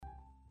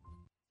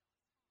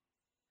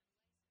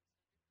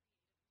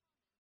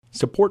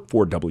Support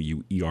for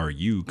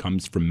WERU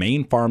comes from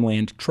Maine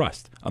Farmland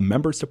Trust, a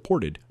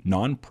member-supported,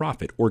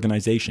 non-profit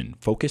organization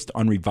focused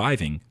on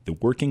reviving the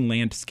working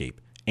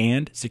landscape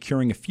and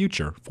securing a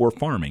future for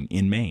farming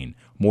in Maine.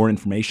 More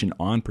information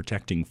on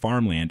protecting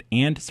farmland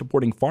and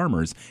supporting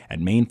farmers at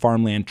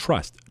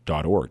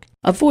mainfarmlandtrust.org.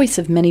 A voice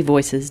of many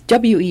voices,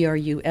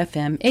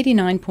 WERU-FM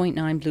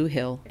 89.9 Blue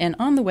Hill, and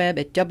on the web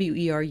at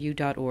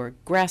weru.org,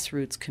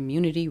 Grassroots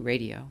Community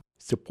Radio.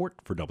 Support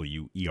for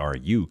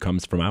WERU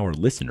comes from our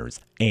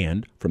listeners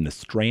and from the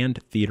Strand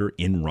Theatre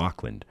in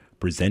Rockland,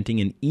 presenting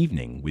an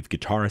evening with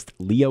guitarist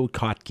Leo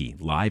Kottke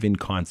live in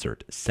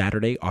concert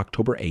Saturday,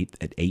 October 8th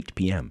at 8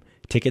 p.m.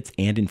 Tickets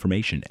and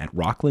information at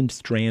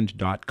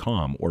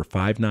rocklandstrand.com or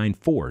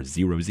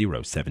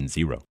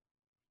 594-0070.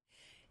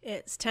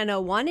 It's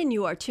 10:01 and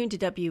you are tuned to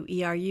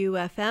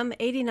WERU-FM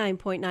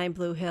 89.9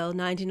 Blue Hill,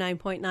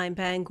 99.9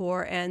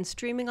 Bangor, and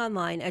streaming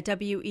online at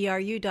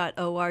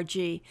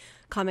weru.org.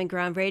 Common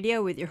Ground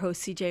Radio with your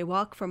host CJ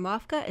Walk from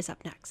MOFGA is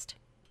up next.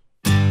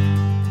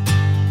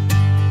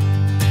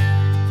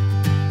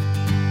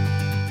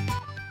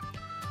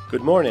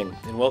 Good morning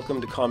and welcome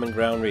to Common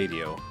Ground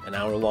Radio, an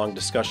hour-long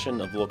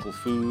discussion of local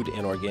food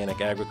and organic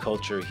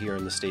agriculture here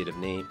in the state of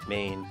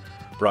Maine,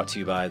 brought to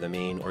you by the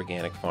Maine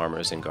Organic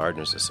Farmers and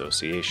Gardeners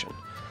Association.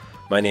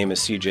 My name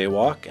is CJ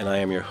Walk and I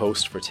am your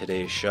host for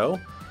today's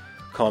show.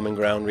 Common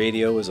Ground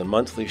Radio is a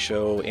monthly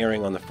show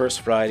airing on the first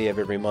Friday of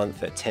every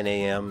month at 10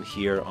 a.m.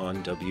 here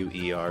on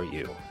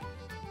WERU.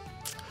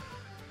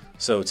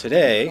 So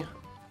today,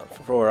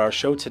 for our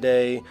show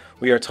today,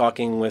 we are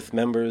talking with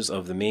members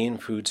of the Maine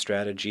Food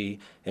Strategy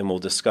and will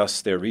discuss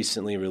their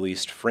recently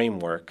released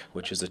framework,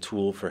 which is a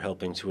tool for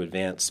helping to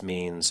advance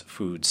Maine's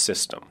food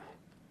system.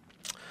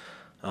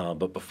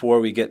 But before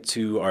we get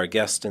to our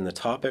guest and the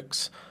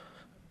topics,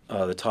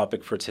 the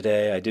topic for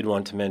today, I did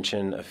want to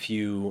mention a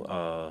few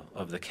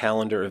of the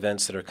calendar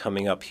events that are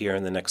coming up here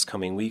in the next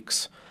coming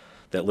weeks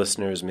that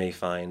listeners may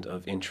find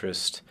of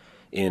interest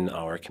in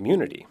our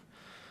community.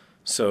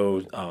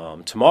 So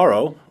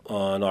tomorrow,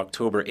 on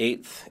October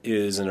 8th,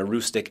 is an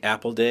Aroostook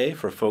Apple Day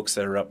for folks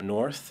that are up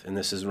north, and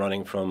this is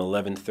running from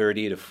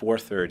 11:30 to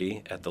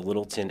 4:30 at the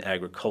Littleton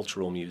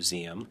Agricultural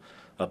Museum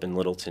up in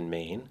Littleton,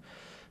 Maine.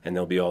 And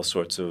there'll be all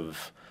sorts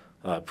of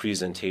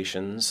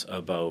presentations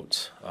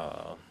about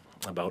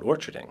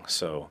orcharding.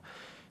 So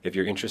if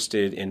you're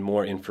interested in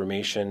more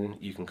information,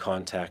 you can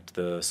contact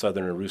the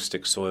Southern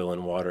Aroostook Soil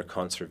and Water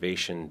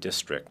Conservation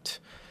District,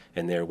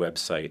 and their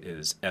website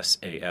is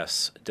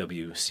saswcd.org.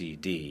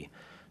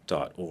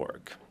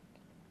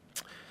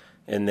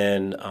 And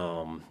then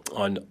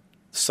on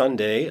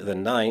Sunday, the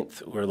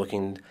 9th, we're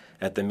looking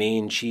at the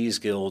Maine Cheese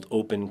Guild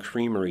Open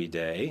Creamery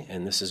Day,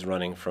 and this is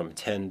running from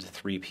 10 to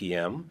 3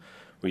 p.m.,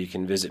 where you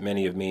can visit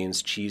many of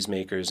Maine's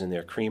cheesemakers in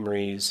their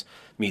creameries,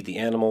 meet the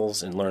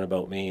animals, and learn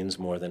about Maine's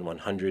more than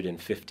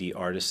 150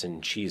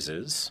 artisan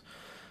cheeses.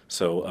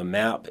 So a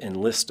map and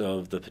list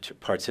of the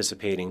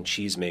participating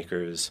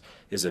cheesemakers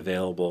is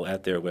available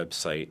at their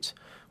website,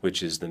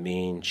 which is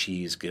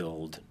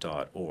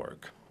themaincheeseguild.org.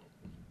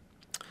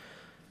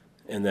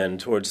 And then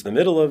towards the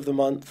middle of the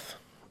month,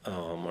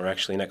 or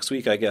actually next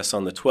week, I guess,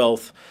 on the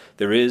 12th,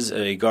 there is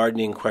a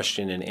gardening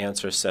question and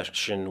answer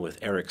session with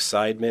Eric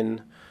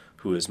Seidman,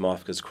 who is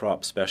MOFGA's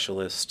crop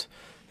specialist,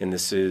 and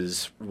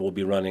will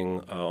be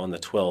running on the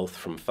 12th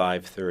from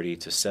 5:30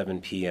 to 7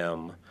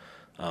 p.m.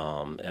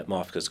 At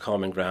MOFGA's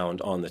Common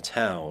Ground on the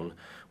Town,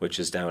 which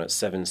is down at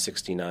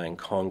 769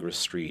 Congress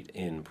Street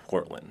in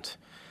Portland.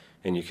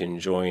 And you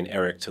can join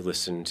Eric to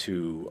listen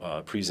to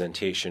a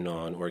presentation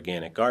on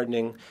organic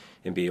gardening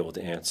and be able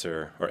to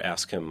answer or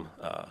ask him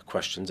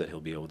questions that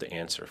he'll be able to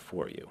answer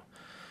for you.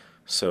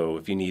 So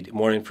if you need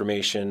more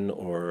information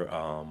or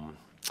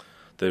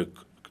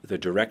the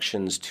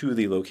directions to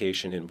the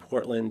location in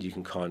Portland, you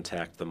can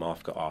contact the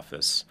MOFGA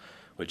office,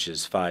 which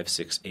is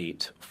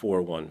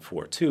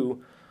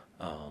 568-4142,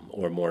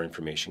 or more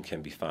information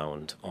can be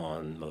found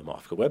on the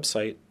MOFGA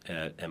website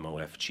at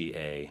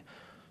mofga.org.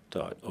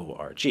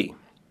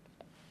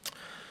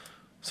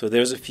 So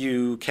there's a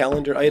few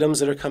calendar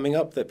items that are coming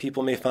up that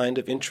people may find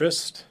of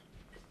interest.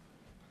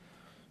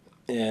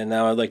 And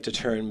now I'd like to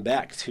turn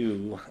back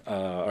to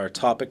our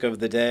topic of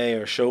the day,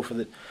 our show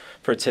for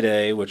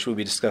today, which we'll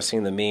be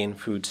discussing the Maine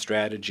Food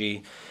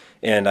Strategy.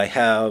 And I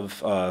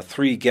have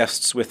 3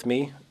 guests with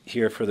me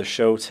here for the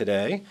show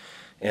today.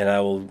 And I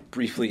will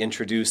briefly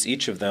introduce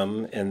each of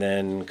them and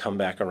then come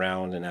back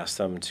around and ask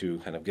them to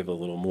kind of give a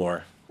little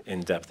more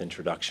in-depth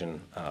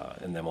introduction,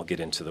 and then we'll get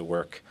into the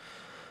work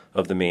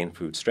of the Maine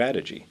Food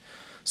Strategy.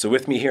 So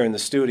with me here in the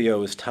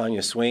studio is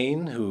Tanya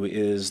Swain, who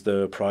is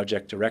the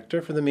project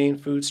director for the Maine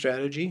Food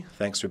Strategy.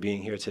 Thanks for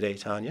being here today,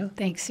 Tanya.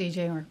 Thanks,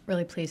 CJ. We're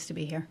really pleased to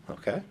be here.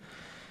 Okay.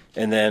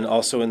 And then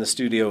also in the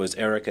studio is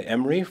Erica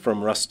Emery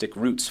from Rustic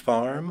Roots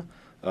Farm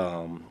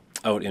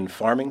out in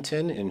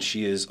Farmington, and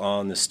she is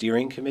on the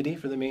steering committee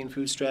for the Maine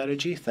Food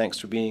Strategy. Thanks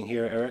for being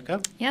here,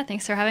 Erica. Yeah,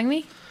 thanks for having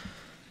me.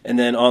 And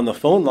then on the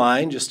phone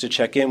line, just to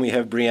check in, we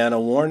have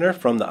Brianna Warner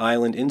from the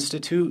Island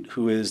Institute,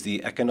 who is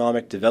the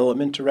Economic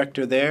Development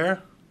Director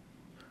there.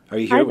 Are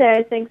you here? Hi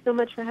there. Thanks so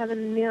much for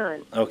having me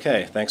on.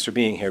 Okay, thanks for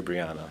being here,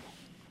 Brianna.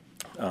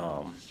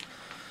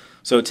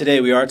 So today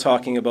we are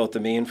talking about the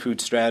Maine food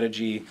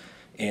strategy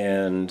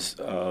and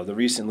the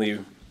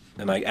recently,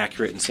 am I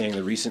accurate in saying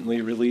the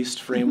recently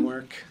released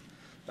framework,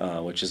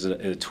 which is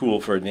a tool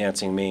for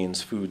advancing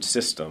Maine's food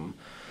system.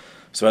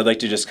 So I'd like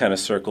to just kind of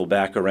circle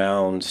back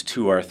around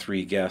to our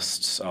three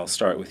guests. I'll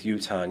start with you,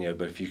 Tanya,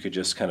 but if you could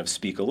just kind of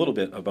speak a little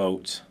bit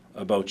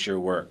about your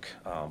work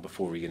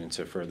before we get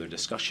into further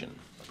discussion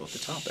about the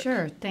topic.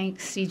 Sure.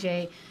 Thanks,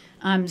 CJ.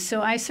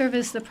 So I serve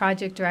as the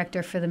project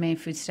director for the Maine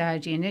Food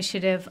Strategy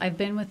Initiative. I've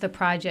been with the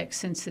project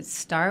since its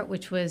start,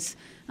 which was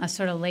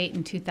sort of late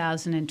in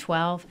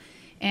 2012.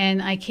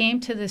 And I came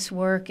to this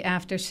work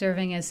after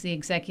serving as the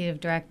executive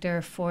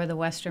director for the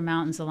Western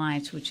Mountains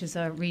Alliance, which is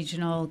a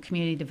regional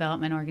community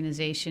development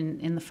organization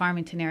in the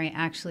Farmington area,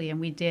 actually. And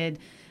we did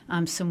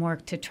some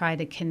work to try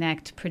to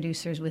connect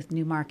producers with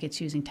new markets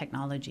using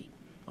technology.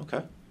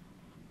 Okay.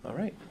 All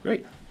right.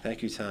 Great.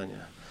 Thank you,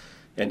 Tanya.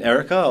 And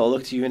Erica, I'll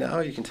look to you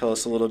now. You can tell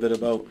us a little bit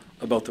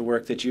about the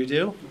work that you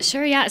do.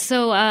 Sure, yeah.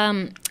 So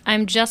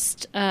I'm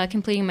just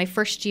completing my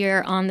first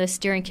year on the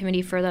steering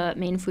committee for the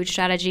Maine Food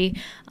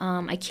Strategy.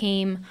 I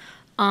came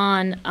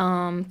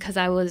on because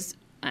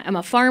I'm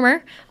a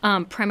farmer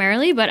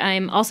primarily, but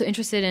I'm also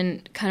interested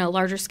in kind of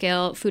larger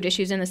scale food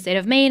issues in the state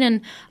of Maine,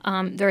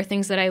 and there are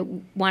things that I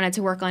wanted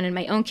to work on in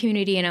my own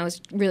community, and I was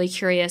really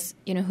curious,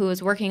 who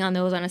was working on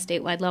those on a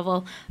statewide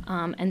level,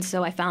 and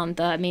so I found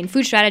the Maine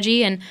Food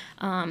Strategy, and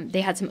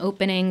they had some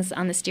openings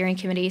on the steering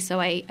committee, so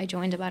I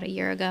joined about a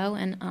year ago,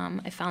 and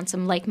I found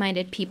some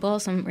like-minded people,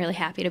 so I'm really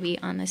happy to be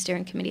on the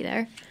steering committee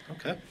there.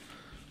 Okay,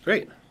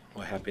 great.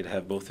 We're happy to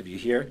have both of you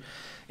here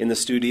in the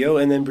studio.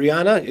 And then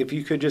Brianna, if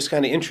you could just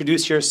kind of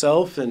introduce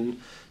yourself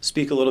and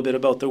speak a little bit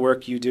about the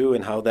work you do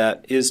and how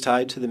that is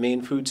tied to the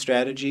Maine Food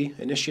Strategy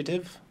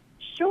Initiative.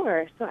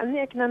 Sure. So I'm the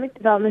Economic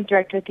Development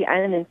Director at the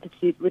Island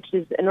Institute, which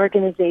is an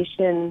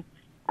organization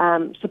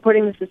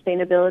supporting the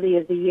sustainability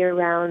of the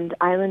year-round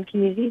island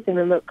communities and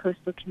remote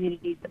coastal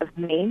communities of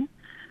Maine.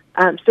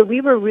 So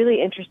we were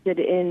really interested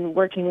in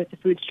working with the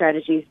food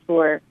strategies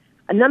for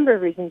a number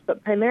of reasons,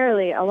 but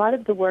primarily a lot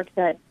of the work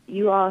that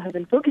you all have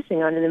been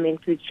focusing on in the Maine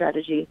Food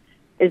Strategy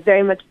is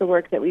very much the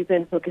work that we've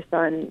been focused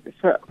on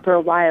for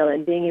a while,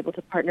 and being able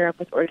to partner up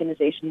with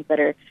organizations that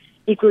are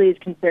equally as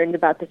concerned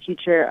about the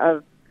future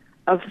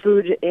of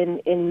food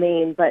in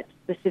Maine, but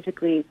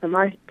specifically from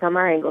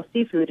our angle,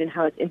 seafood and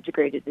how it's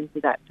integrated into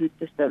that food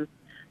system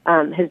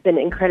has been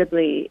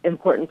incredibly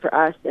important for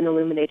us and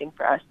illuminating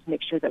for us to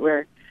make sure that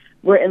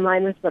we're in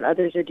line with what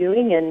others are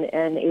doing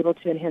and able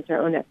to enhance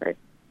our own efforts.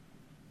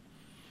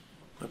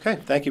 Okay,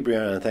 thank you,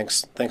 Brianna.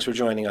 Thanks for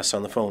joining us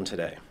on the phone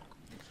today.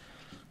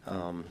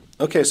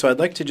 Okay, so I'd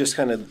like to just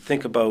kind of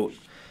think about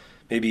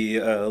maybe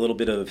a little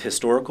bit of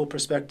historical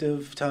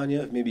perspective,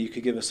 Tanya. Maybe you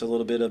could give us a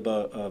little bit of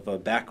a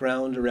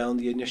background around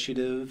the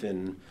initiative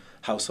and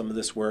how some of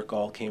this work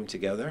all came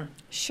together.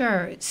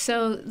 Sure.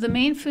 So the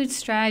Maine Food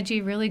Strategy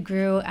really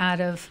grew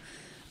out of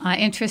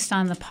interest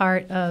on the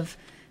part of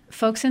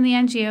folks in the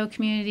NGO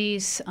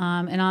communities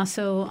and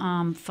also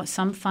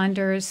some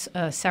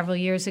funders several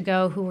years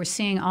ago who were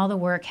seeing all the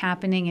work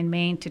happening in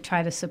Maine to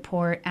try to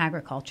support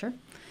agriculture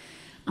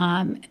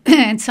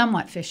and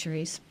somewhat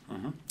fisheries.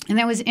 Uh-huh. And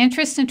there was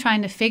interest in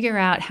trying to figure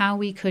out how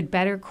we could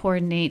better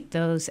coordinate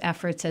those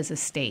efforts as a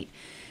state,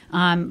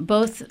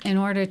 both in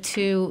order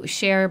to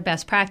share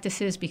best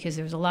practices, because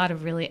there's a lot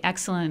of really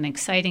excellent and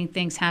exciting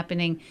things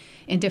happening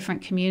in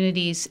different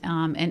communities,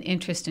 and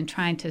interest in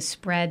trying to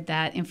spread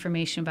that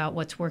information about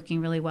what's working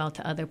really well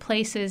to other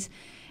places,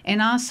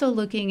 and also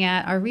looking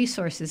at our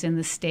resources in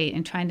the state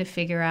and trying to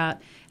figure out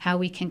how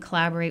we can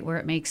collaborate where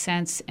it makes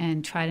sense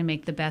and try to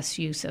make the best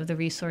use of the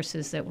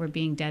resources that were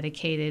being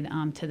dedicated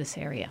to this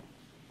area.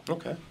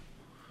 Okay.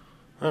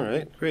 All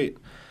right, great.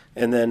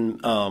 And then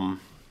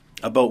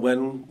about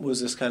when was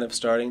this kind of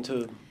starting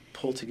to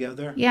pull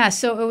together? Yeah,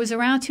 so it was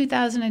around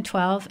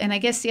 2012. And I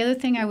guess the other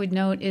thing I would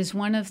note is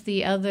one of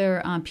the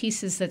other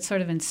pieces that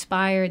sort of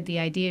inspired the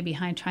idea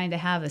behind trying to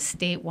have a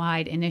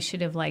statewide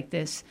initiative like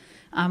this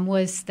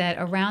was that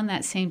around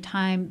that same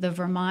time, the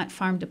Vermont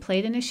Farm to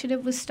Plate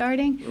initiative was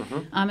starting.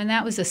 Mm-hmm. And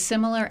that was a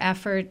similar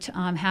effort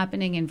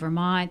happening in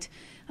Vermont.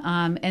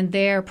 And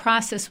their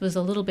process was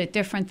a little bit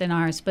different than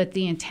ours, but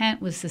the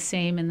intent was the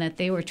same in that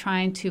they were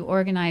trying to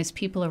organize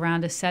people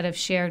around a set of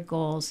shared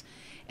goals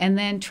and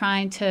then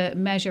trying to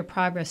measure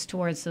progress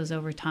towards those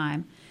over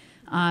time.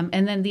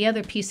 And then the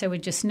other piece I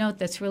would just note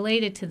that's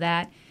related to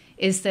that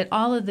is that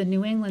all of the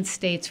New England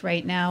states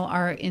right now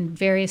are in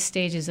various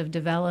stages of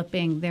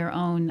developing their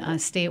own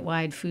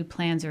statewide food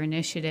plans or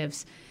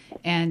initiatives.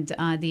 And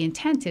the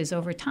intent is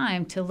over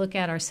time to look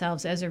at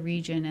ourselves as a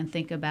region and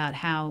think about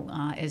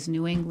how, as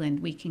New England,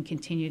 we can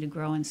continue to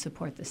grow and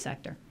support the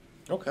sector.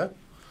 Okay.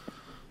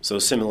 So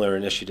similar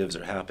initiatives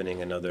are happening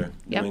in other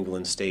New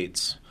England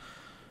states.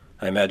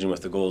 I imagine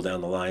with the goal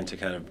down the line to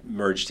kind of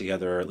merge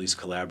together or at least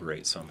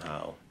collaborate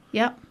somehow.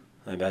 Yep.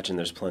 I imagine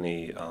there's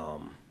plenty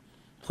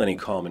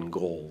common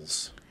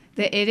goals.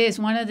 It is.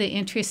 One of the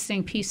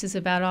interesting pieces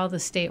about all the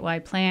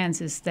statewide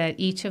plans is that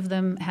each of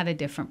them had a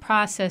different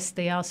process.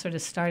 They all sort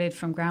of started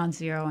from ground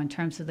zero in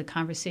terms of the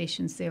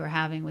conversations they were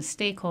having with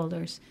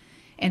stakeholders.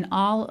 And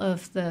all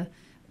of the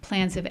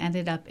plans have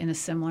ended up in a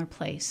similar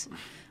place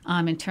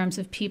in terms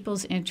of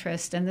people's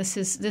interest. And this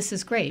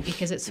is great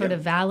because it sort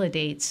of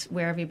validates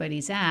where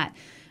everybody's at.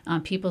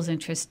 People's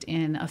interest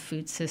in a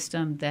food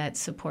system that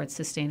supports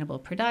sustainable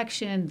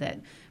production, that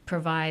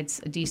provides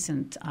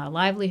decent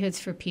livelihoods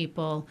for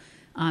people,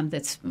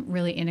 that's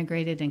really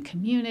integrated in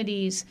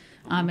communities,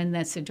 and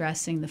that's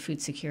addressing the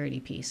food security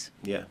piece.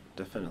 Yeah,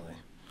 definitely.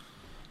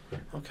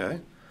 Okay.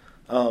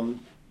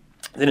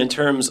 Then in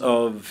terms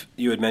of,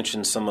 you had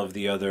mentioned some of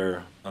the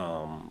other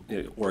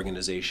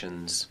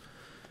organizations.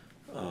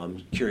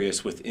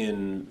 Curious,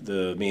 within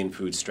the Maine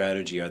Food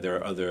Strategy, are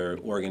there other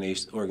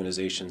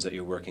organizations that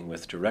you're working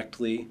with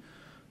directly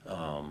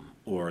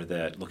or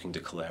that looking to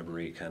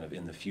collaborate kind of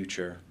in the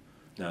future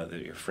now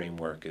that your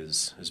framework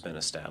has been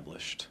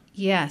established?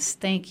 Yes,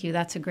 thank you.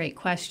 That's a great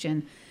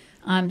question.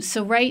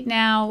 So right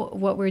now,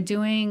 what we're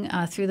doing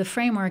through the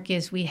framework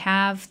is we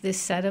have this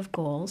set of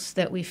goals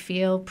that we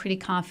feel pretty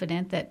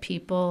confident that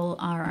people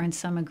are in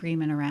some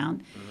agreement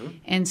around. Mm-hmm.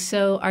 And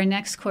so our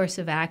next course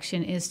of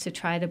action is to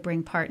try to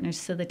bring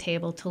partners to the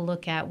table to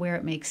look at where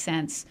it makes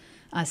sense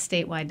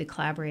statewide to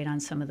collaborate on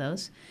some of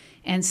those.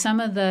 And some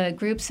of the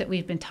groups that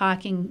we've been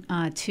talking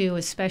to,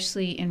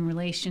 especially in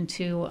relation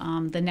to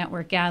the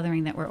network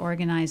gathering that we're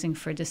organizing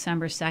for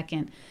December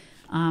 2nd,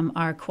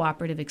 are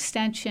Cooperative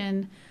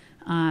Extension,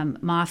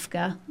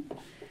 MOFGA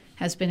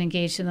has been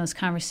engaged in those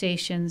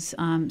conversations,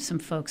 some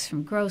folks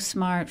from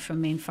GrowSmart,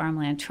 from Maine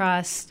Farmland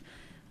Trust.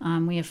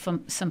 We have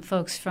some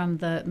folks from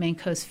the Maine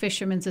Coast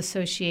Fishermen's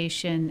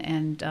Association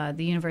and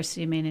the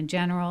University of Maine in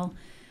general.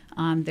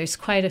 There's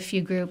quite a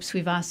few groups.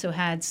 We've also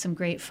had some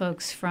great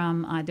folks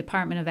from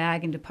Department of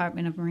Ag and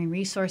Department of Marine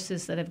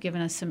Resources that have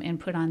given us some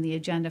input on the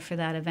agenda for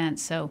that event.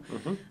 So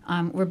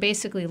we're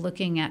basically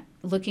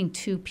looking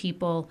to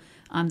people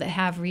that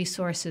have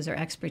resources or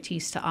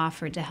expertise to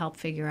offer to help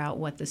figure out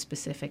what the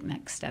specific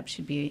next step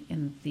should be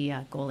in the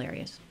goal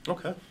areas.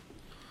 Okay.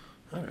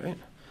 All right.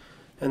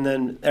 And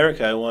then,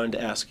 Erica, I wanted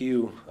to ask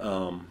you,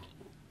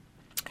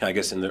 I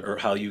guess,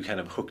 how you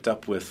kind of hooked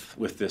up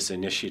with this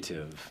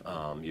initiative.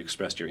 You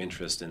expressed your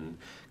interest in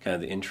kind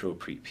of the intro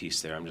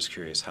piece there. I'm just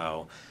curious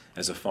how,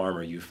 as a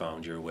farmer, you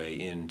found your way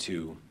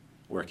into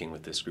working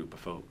with this group of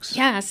folks.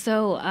 Yeah,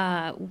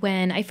 so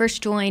when I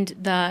first joined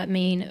the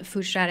Maine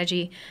Food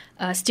Strategy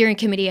Steering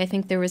Committee, I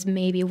think there was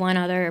maybe one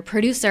other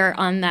producer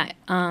on that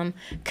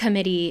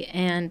committee,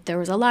 and there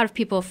was a lot of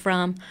people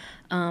from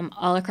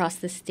all across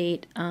the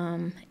state,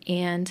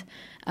 and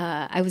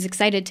I was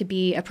excited to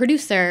be a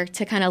producer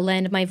to kind of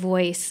lend my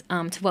voice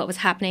to what was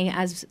happening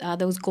as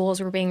those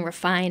goals were being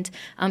refined.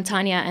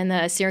 Tanya and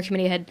the steering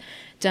committee had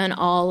done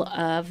all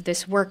of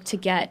this work to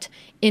get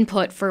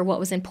input for what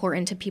was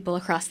important to people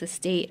across the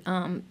state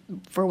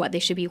for what they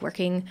should be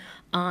working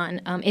on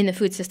in the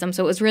food system.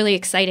 So it was really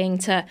exciting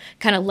to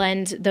kind of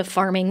lend the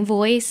farming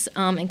voice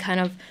and kind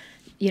of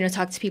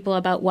talk to people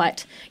about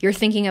what you're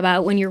thinking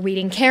about when you're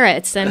weeding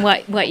carrots and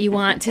what you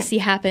want to see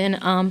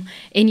happen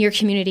in your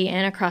community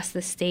and across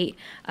the state.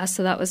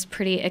 So that was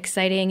pretty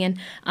exciting. And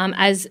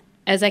as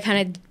I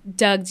kind of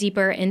dug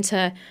deeper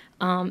into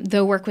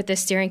the work with the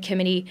steering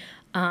committee,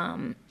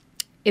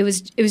 it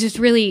was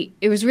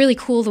really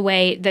cool the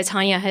way that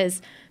Tanya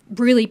has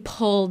really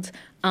pulled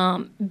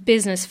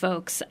business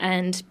folks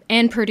and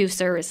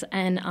producers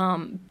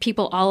and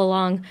people all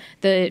along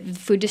the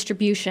food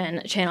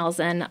distribution channels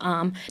and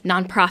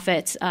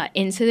nonprofits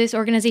into this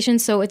organization.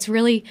 So it's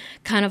really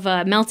kind of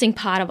a melting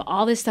pot of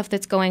all this stuff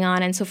that's going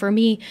on. And so for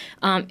me,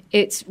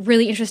 it's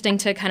really interesting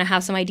to kind of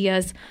have some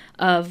ideas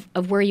of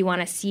where you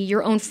want to see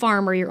your own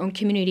farm or your own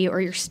community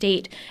or your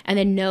state, and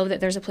then know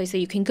that there's a place that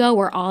you can go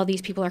where all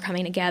these people are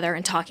coming together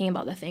and talking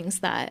about the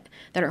things that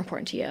are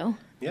important to you.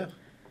 Yeah.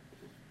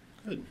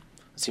 Good.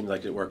 Seemed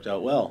like it worked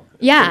out well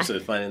in terms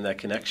of finding that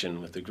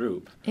connection with the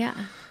group. Yeah.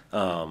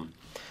 And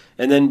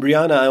then,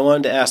 Brianna, I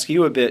wanted to ask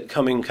you a bit,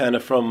 coming kind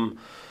of from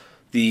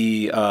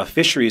the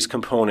fisheries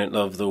component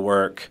of the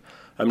work.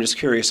 I'm just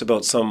curious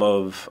about some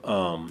of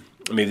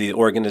maybe the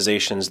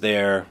organizations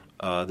there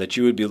that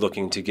you would be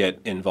looking to get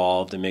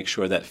involved and make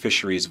sure that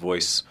fisheries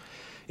voice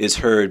is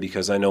heard,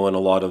 because I know in a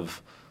lot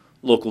of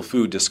local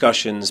food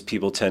discussions,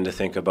 people tend to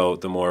think about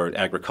the more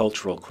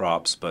agricultural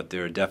crops, but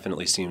there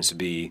definitely seems to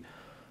be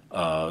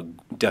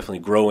definitely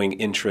growing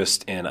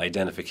interest and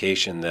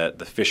identification that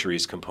the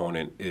fisheries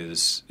component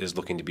is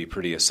looking to be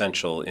pretty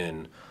essential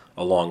in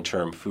a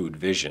long-term food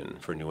vision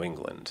for New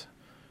England.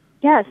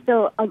 Yeah,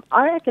 so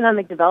our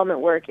economic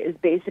development work is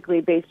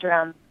basically based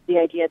around the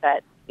idea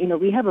that,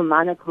 we have a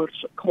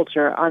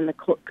monoculture on the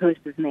coast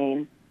of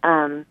Maine.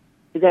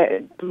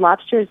 The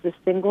lobster is the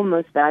single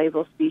most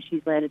valuable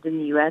species landed in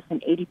the U.S.,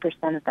 and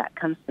 80% of that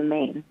comes from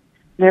Maine. And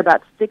there are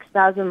about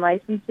 6,000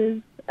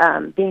 licenses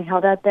being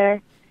held out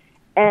there.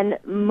 And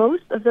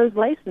most of those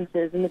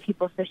licenses and the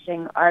people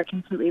fishing are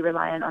completely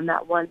reliant on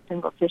that one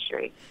single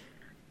fishery.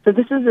 So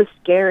this is a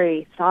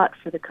scary thought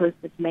for the coast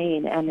of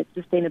Maine and its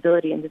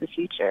sustainability into the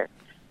future,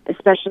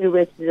 especially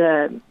with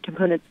the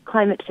components of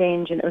climate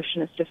change and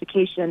ocean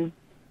acidification.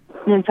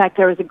 And in fact,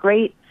 there was a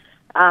great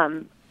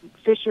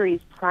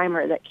fisheries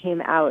primer that came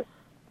out,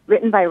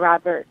 written by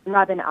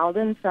Robin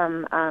Alden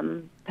from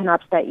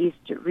Penobscot East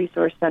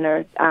Resource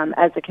Center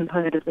as a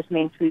component of this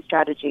Maine food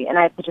strategy. And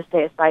I have to just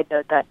say a side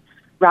note that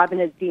Robin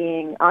is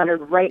being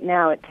honored right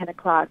now at 10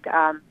 o'clock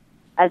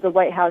as a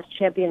White House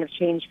Champion of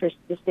Change for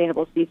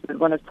Sustainable Seafood,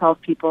 one of 12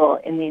 people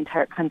in the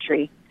entire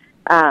country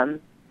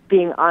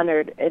being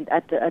honored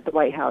at the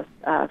White House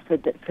for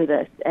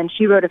this. And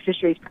she wrote a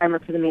fisheries primer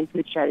for the Maine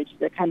food strategy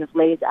that kind of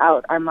lays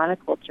out our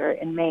monoculture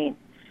in Maine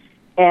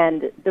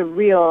and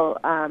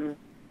the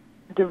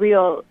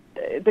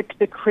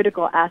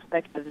critical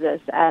aspect of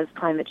this as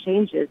climate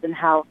changes and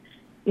how,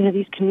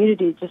 these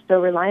communities are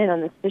so reliant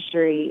on this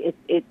fishery.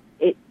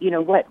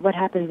 What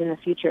happens in the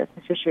future if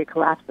the fishery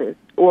collapses,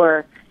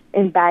 or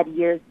in bad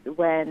years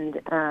when,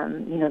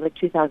 like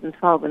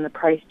 2012, when the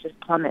price just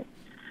plummets.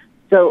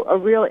 So a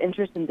real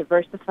interest in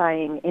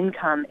diversifying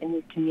income in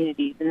these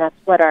communities, and that's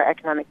what our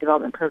economic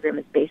development program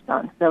is based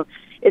on. So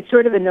it's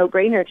sort of a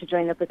no-brainer to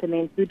join up with the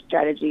Maine Food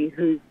Strategy,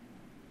 who's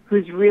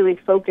really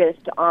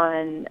focused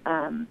on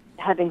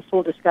having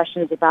full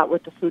discussions about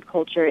what the food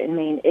culture in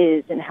Maine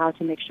is and how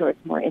to make sure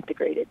it's more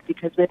integrated.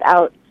 Because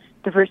without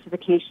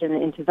diversification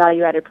into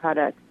value-added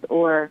products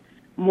or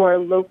more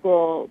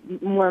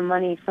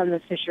money from the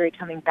fishery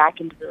coming back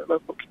into the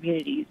local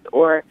communities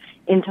or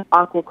into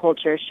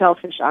aquaculture,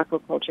 shellfish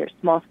aquaculture,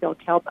 small-scale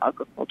kelp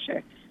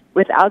aquaculture,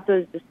 without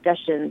those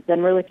discussions,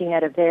 then we're looking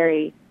at a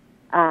very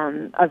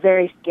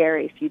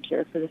scary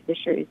future for the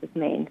fisheries of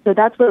Maine. So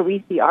that's where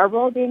we see our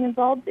role being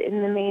involved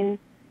in the Maine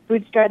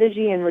food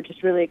strategy, and we're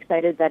just really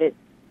excited that it's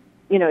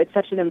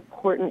such an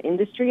important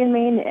industry in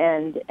Maine,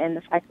 and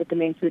the fact that the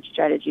Maine food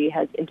strategy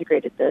has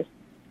integrated this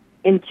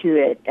into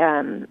it,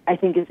 I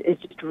think is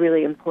just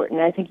really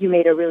important. I think you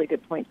made a really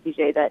good point,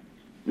 CJ, that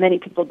many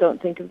people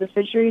don't think of the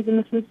fisheries in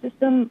the food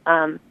system,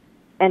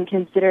 and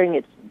considering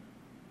its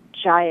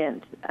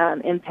giant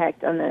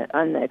impact on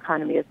the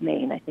economy of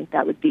Maine, I think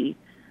that would be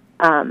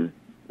a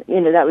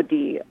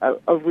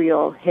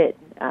real hit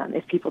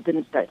if people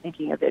didn't start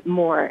thinking of it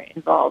more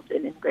involved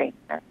and ingrained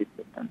in our food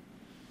system.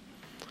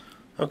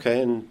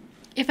 Okay, and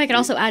if I could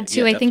also add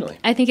too, I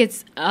think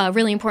it's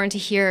really important to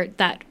hear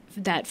that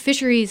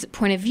fisheries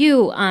point of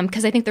view,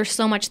 because I think there's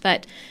so much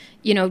that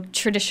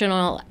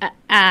traditional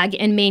ag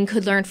in Maine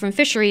could learn from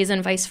fisheries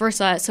and vice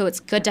versa. So it's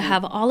good to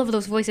have all of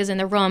those voices in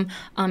the room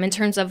in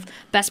terms of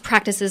best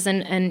practices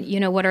and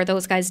what are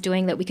those guys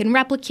doing that we can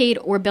replicate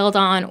or build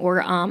on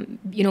or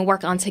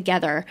work on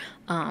together.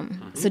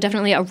 So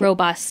definitely a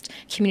robust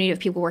community of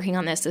people working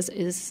on this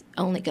is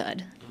only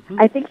good.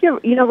 I think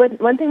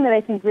one thing that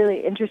I think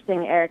really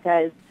interesting, Erica,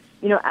 is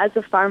as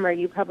a farmer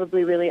you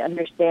probably really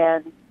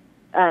understand.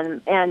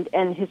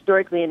 And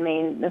historically in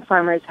Maine, the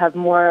farmers have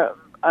more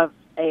of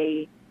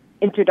a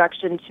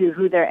introduction to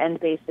who their end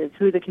base is,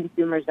 who the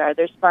consumers are.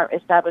 There's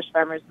established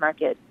farmers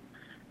markets,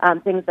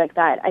 things like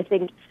that. I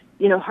think,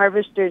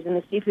 harvesters in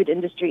the seafood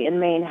industry in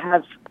Maine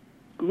have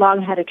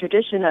long had a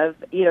tradition of,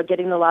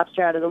 getting the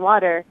lobster out of the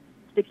water,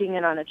 sticking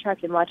it on a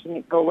truck and watching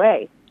it go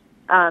away.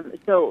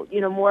 So,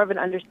 more of an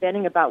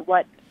understanding about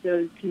what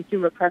those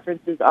consumer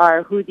preferences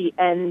are, who the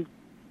end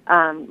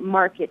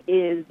market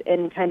is,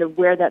 and kind of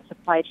where that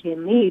supply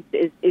chain leads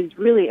is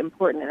really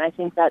important. And I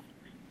think that's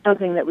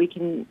something that we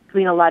can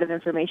glean a lot of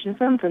information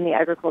from the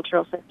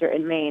agricultural sector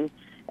in Maine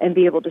and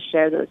be able to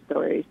share those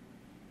stories.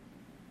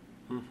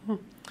 Mm-hmm.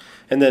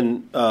 And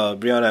then,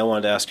 Brianna, I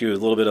wanted to ask you a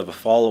little bit of a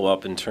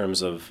follow-up in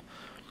terms of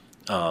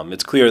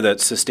it's clear that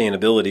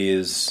sustainability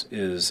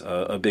is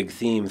a big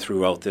theme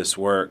throughout this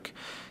work.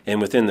 And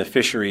within the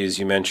fisheries,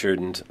 you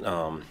mentioned,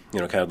 kind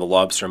of the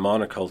lobster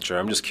monoculture.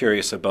 I'm just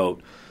curious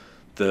about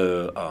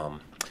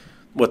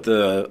what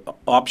the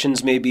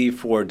options may be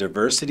for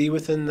diversity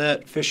within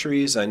that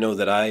fisheries. I know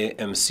that I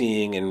am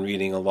seeing and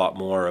reading a lot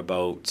more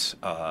about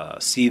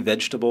sea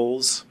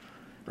vegetables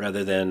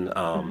rather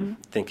than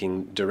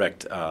thinking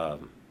direct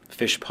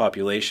fish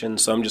population.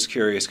 So I'm just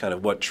curious kind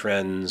of what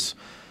trends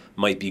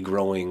might be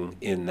growing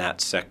in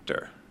that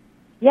sector.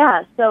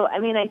 Yeah, so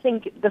I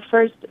think the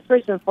first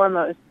and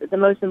foremost, the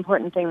most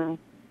important thing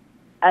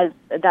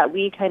that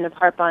we kind of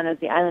harp on as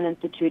the Island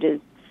Institute is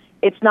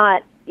it's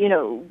not,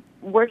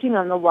 working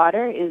on the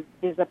water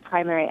is a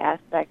primary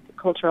aspect,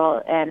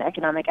 cultural and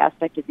economic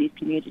aspect of these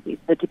communities.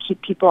 So to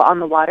keep people on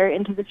the water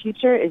into the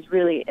future is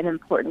really an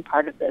important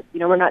part of this.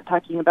 We're not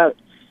talking about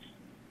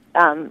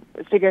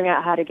figuring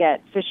out how to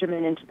get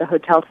fishermen into the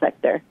hotel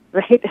sector,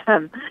 right?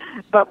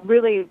 But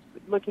really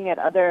looking at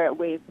other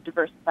ways to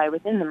diversify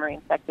within the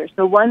marine sector.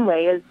 So one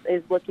way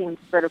is looking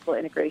to vertical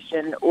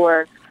integration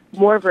or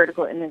more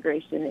vertical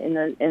integration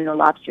in the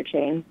lobster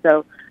chain.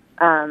 So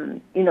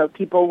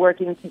people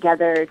working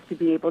together to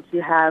be able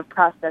to have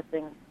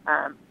processing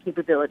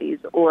capabilities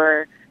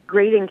or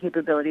grading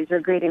capabilities or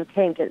grading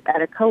tank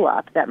at a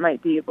co-op that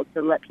might be able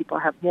to let people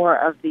have more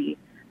of the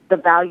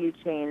value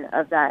chain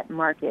of that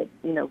market,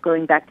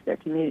 going back to their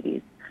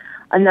communities.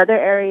 Another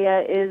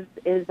area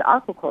is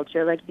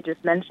aquaculture, like you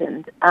just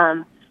mentioned.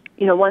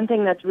 One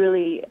thing that's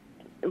really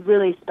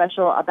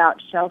special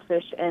about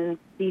shellfish and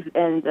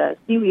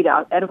seaweed,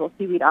 edible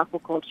seaweed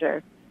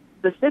aquaculture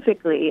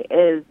specifically,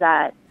 is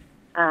that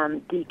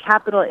the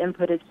capital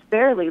input is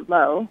fairly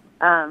low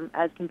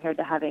as compared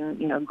to having,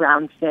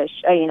 ground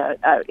fish,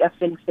 a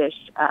fin fish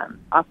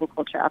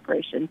aquaculture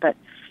operation. But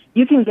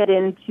you can get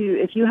into,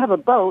 if you have a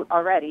boat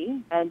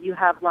already and you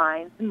have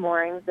lines and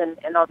moorings and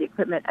all the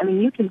equipment,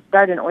 you can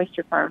start an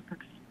oyster farm for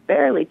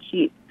fairly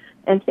cheap.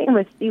 And same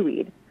with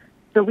seaweed.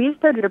 So we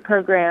started a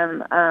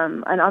program,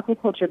 an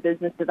aquaculture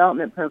business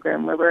development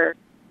program, where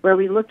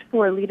we looked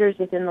for leaders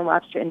within the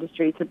lobster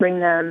industry to bring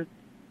them,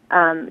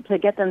 to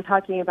get them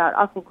talking about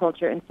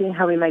aquaculture and seeing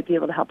how we might be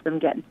able to help them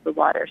get into the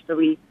water. So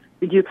we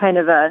do kind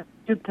of a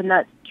soup to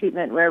nuts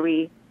treatment where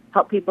we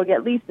help people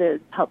get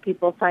leases, help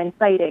people find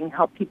siting,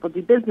 help people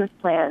do business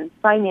plans,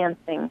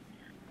 financing,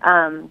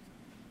 help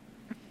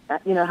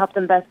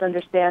them best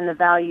understand the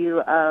value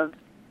of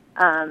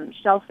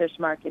shellfish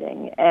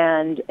marketing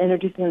and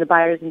introducing the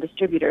buyers and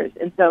distributors.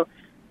 And so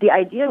the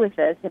idea with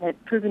this, and it's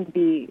proven to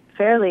be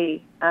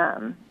fairly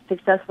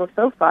successful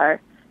so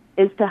far,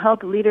 is to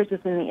help leaders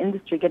within the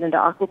industry get into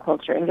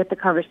aquaculture and get the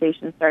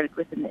conversation started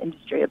within the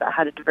industry about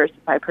how to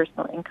diversify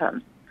personal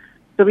incomes.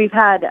 So we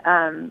had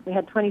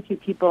 22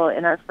 people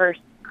in our first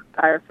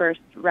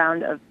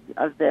round of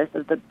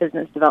the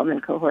business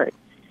development cohort,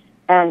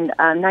 and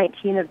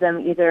 19 of them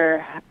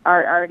either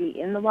are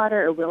already in the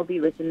water or will be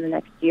within the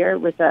next year,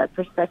 with a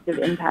prospective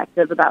impact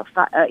of about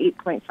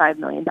 $8.5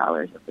 million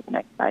over the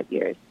next 5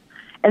 years.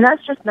 And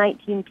that's just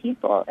 19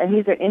 people, and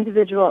these are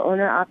individual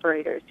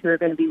owner-operators who are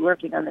going to be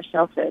working on the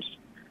shellfish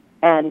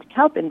and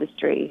kelp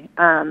industry,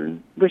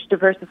 which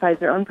diversifies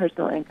their own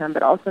personal income,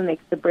 but also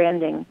makes the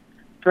branding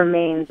for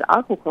Maine's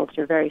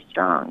aquaculture very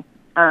strong.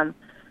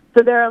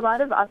 So there are a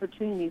lot of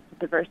opportunities to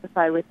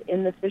diversify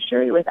within the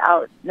fishery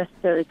without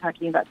necessarily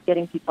talking about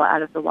getting people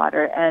out of the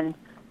water, and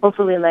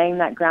hopefully laying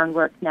that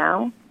groundwork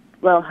now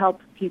will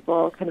help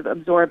people kind of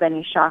absorb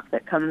any shock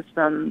that comes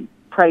from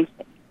price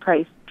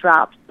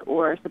drops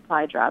or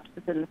supply drops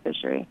within the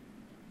fishery.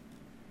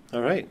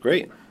 All right,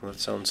 great. Well, that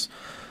sounds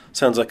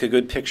like a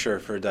good picture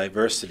for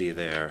diversity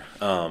there.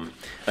 I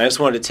just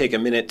wanted to take a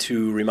minute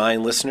to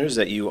remind listeners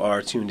that you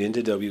are tuned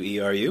into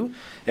WERU,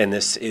 and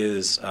this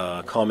is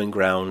Common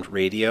Ground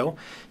Radio.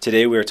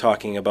 Today we're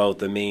talking about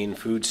the Maine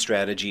Food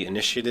Strategy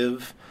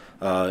Initiative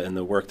and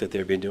the work that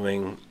they've been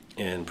doing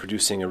in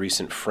producing a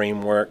recent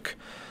framework,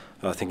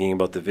 thinking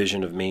about the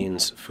vision of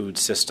Maine's food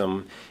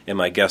system. And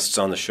my guests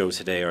on the show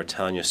today are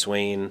Tanya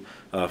Swain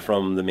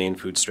from the Maine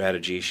Food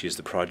Strategy. She's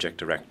the project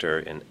director,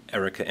 and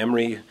Erica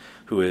Emery,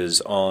 who is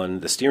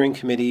on the steering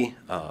committee,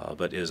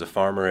 but is a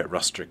farmer at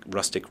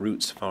Rustic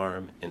Roots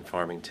Farm in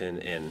Farmington.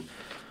 And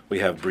we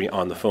have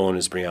on the phone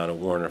is Brianna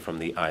Warner from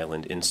the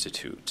Island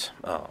Institute.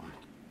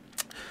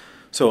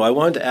 So I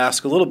wanted to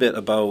ask a little bit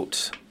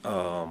about,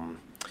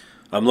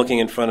 I'm looking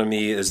in front of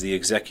me as the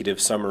executive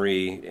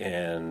summary,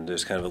 and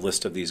there's kind of a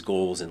list of these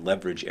goals and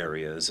leverage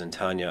areas. And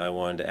Tanya, I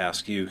wanted to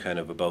ask you kind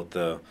of about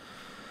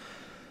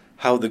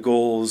how the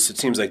goals, it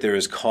seems like there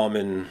is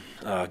common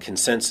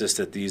consensus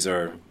that these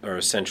are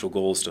essential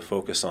goals to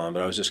focus on,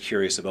 but I was just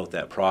curious about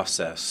that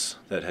process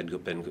that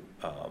had been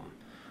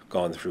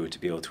gone through to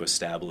be able to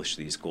establish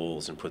these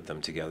goals and put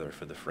them together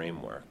for the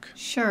framework.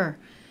 Sure.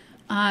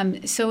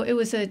 So it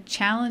was a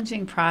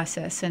challenging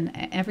process, and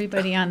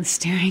everybody on the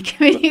steering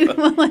committee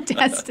will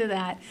attest to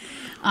that.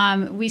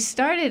 We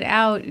started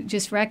out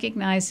just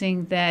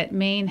recognizing that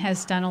Maine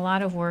has done a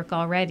lot of work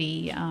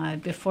already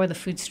before the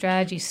food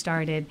strategy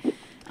started,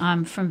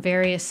 from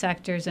various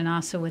sectors and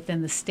also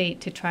within the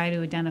state, to try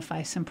to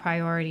identify some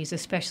priorities,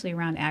 especially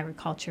around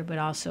agriculture, but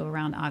also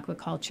around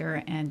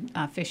aquaculture and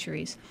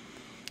fisheries.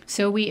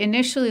 So we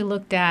initially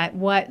looked at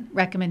what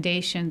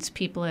recommendations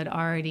people had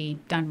already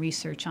done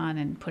research on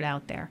and put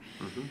out there.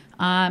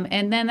 Mm-hmm.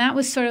 And then that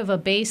was sort of a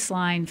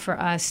baseline for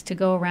us to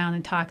go around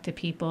and talk to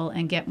people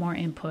and get more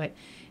input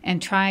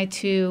and try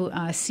to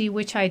see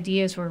which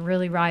ideas were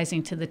really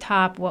rising to the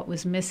top, what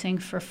was missing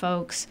for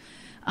folks,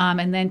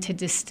 and then to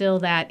distill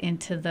that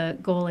into the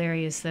goal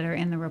areas that are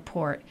in the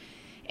report.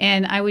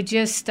 And I would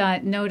just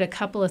note a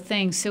couple of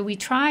things. So we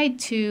tried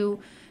to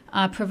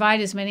provide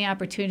as many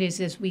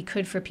opportunities as we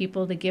could for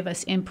people to give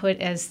us input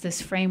as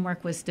this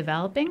framework was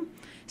developing.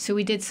 So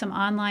we did some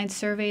online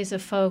surveys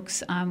of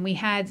folks. We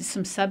had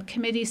some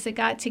subcommittees that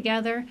got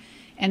together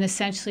and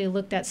essentially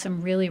looked at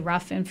some really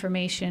rough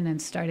information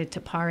and started to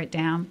pare it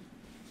down.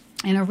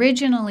 And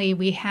originally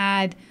we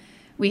had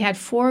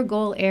 4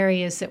 goal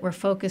areas that were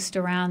focused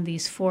around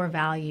these 4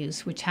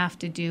 values, which have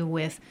to do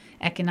with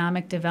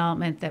economic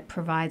development that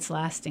provides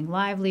lasting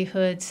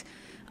livelihoods,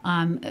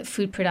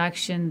 food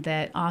production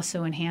that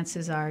also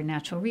enhances our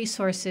natural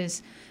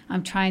resources.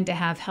 I'm trying to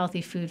have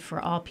healthy food for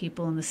all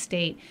people in the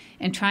state,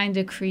 and trying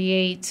to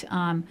create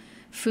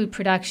food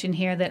production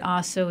here that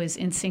also is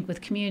in sync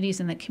with communities,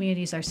 and that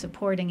communities are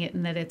supporting it,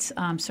 and that it's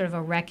sort of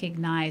a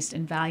recognized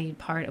and valued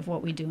part of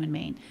what we do in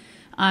Maine.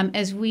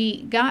 As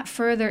we got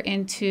further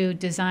into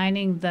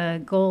designing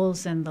the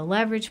goals and the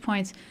leverage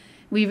points,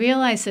 we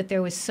realized that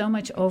there was so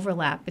much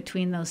overlap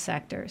between those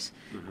sectors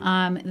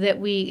that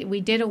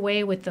we did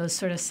away with those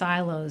sort of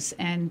silos,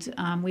 and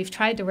we've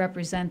tried to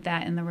represent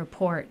that in the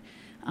report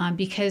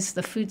because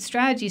the food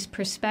strategy's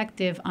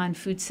perspective on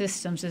food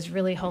systems is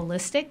really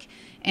holistic,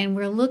 and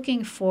we're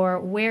looking for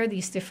where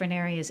these different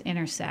areas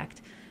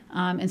intersect.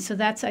 And so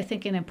that's, I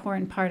think, an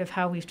important part of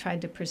how we've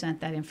tried to present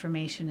that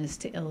information, is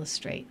to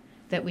illustrate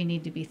that we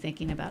need to be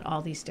thinking about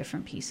all these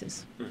different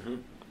pieces.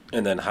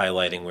 And then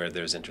highlighting where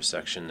there's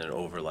intersection and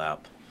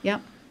overlap.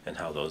 Yep. And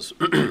how those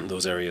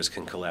those areas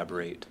can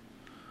collaborate.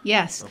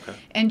 Yes. Okay.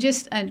 And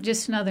just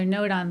another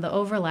note on the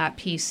overlap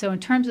piece. So in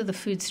terms of the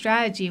food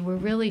strategy, we're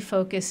really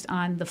focused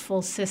on the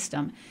full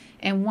system.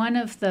 And one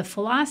of the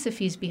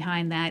philosophies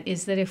behind that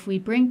is that if we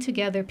bring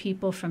together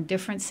people from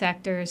different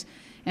sectors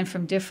and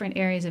from different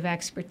areas of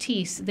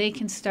expertise, they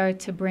can start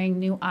to bring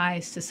new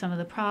eyes to some of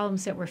the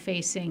problems that we're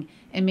facing,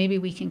 and maybe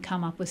we can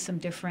come up with some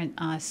different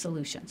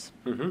solutions.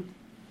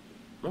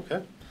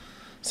 Okay.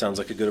 Sounds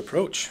like a good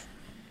approach.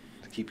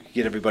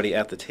 Get everybody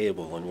at the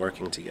table and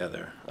working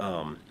together.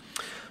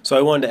 So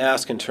I wanted to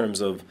ask, in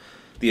terms of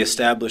the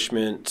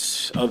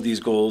establishment of these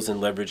goals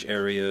and leverage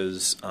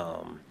areas,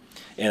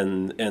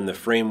 and the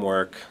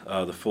framework,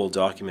 the full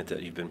document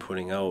that you've been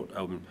putting out,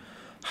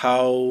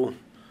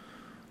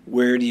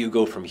 where do you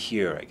go from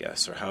here, I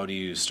guess, or how do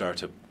you start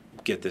to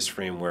get this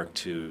framework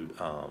to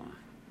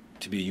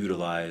be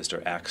utilized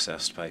or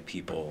accessed by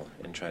people,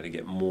 and try to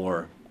get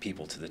more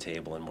people to the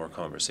table and more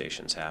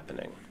conversations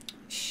happening?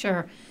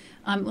 Sure.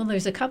 Well,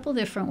 there's a couple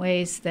different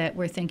ways that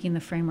we're thinking the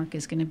framework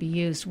is going to be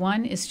used.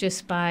 One is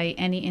just by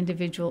any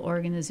individual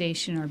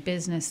organization or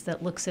business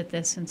that looks at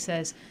this and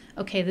says,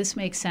 okay, this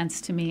makes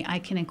sense to me. I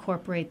can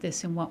incorporate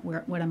this in what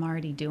I'm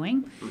already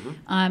doing.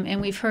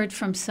 And we've heard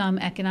from some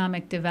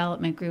economic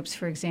development groups,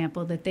 for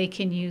example, that they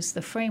can use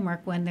the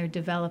framework when they're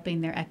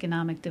developing their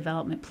economic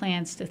development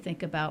plans to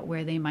think about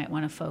where they might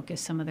want to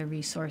focus some of their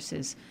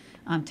resources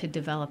to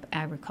develop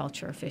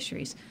agriculture or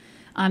fisheries.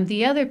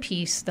 The other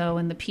piece, though,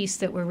 and the piece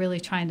that we're really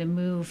trying to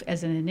move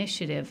as an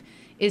initiative,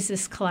 is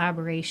this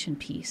collaboration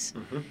piece.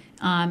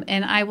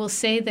 And I will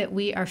say that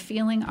we are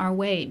feeling our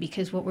way,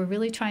 because what we're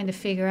really trying to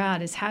figure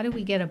out is how do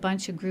we get a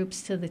bunch of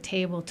groups to the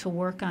table to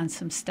work on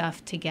some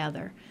stuff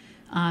together.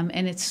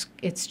 And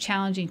it's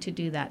challenging to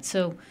do that.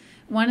 So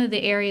one of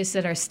the areas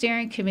that our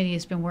steering committee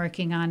has been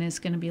working on, is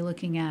going to be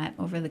looking at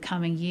over the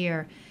coming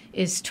year,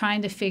 is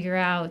trying to figure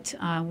out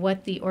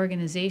what the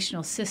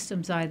organizational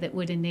systems are that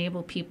would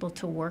enable people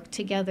to work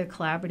together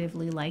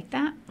collaboratively like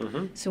that.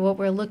 So what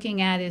we're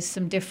looking at is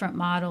some different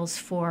models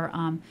for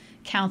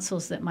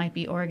councils that might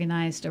be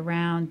organized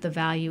around the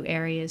value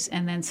areas,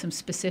 and then some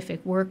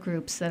specific work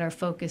groups that are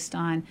focused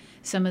on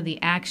some of the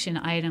action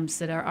items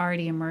that are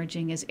already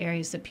emerging as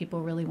areas that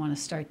people really want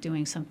to start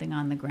doing something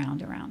on the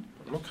ground around.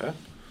 Okay.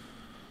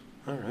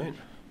 All right.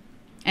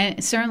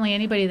 And certainly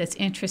anybody that's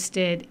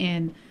interested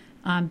in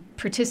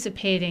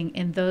participating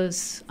in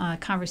those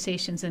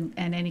conversations and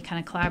any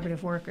kind of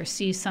collaborative work, or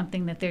sees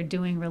something that they're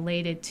doing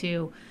related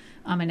to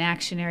an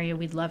action area,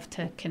 we'd love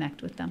to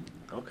connect with them.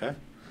 Okay.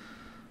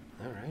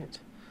 All right.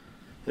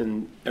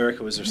 And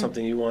Erica, was there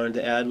something you wanted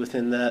to add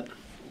within that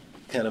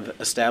kind of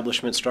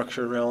establishment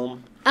structure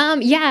realm?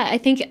 Yeah, I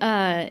think,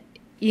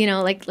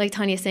 like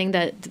Tanya's saying,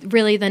 that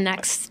really the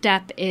next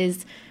step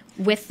is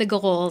with the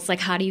goals,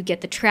 like how do you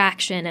get the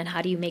traction and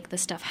how do you make the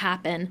stuff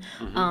happen?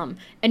 And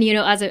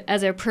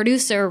as a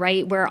producer,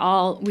 right,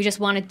 we just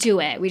want to do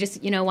it. We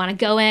just want to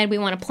go in, we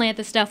want to plant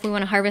the stuff, we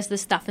want to harvest the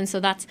stuff, and so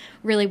that's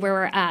really where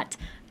we're at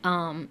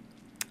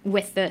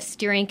with the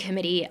steering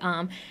committee.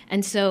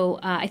 And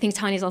so I think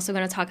Tanya's also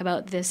going to talk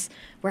about this.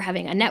 We're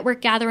having a network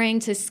gathering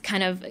to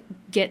kind of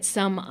get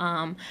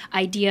some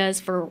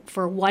ideas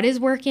for what is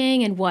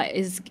working and what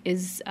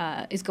is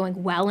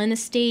going well in the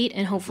state,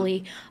 and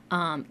hopefully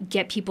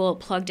get people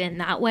plugged in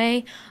that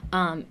way.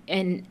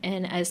 And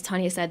as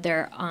Tanya said,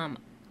 there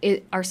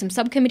are some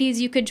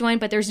subcommittees you could join,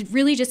 but there's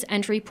really just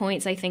entry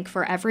points, I think,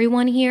 for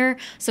everyone here.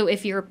 So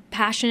if you're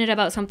passionate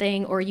about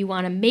something, or you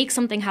want to make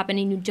something happen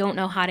and you don't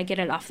know how to get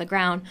it off the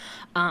ground,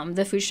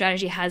 the food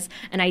strategy has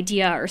an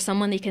idea or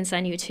someone they can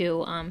send you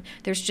to.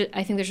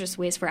 I think there's just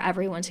ways for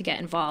everyone to get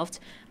involved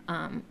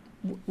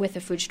with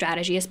the food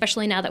strategy,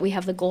 especially now that we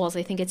have the goals.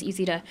 I think it's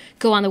easy to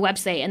go on the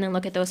website and then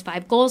look at those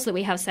 5 goals that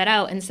we have set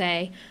out and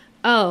say,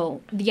 oh,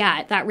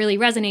 yeah, that really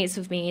resonates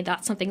with me.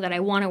 That's something that I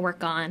want to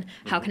work on.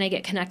 How can I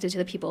get connected to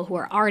the people who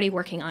are already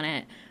working on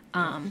it,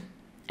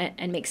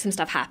 and make some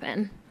stuff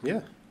happen?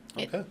 Yeah.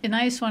 Okay. And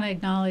I just want to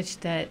acknowledge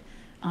that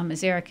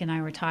as Eric and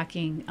I were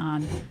talking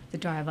on the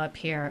drive up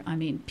here, I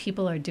mean,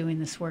 people are doing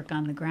this work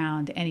on the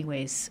ground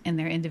anyways, in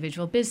their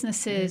individual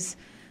businesses,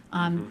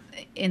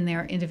 in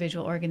their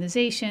individual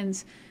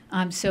organizations.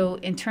 So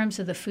in terms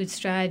of the food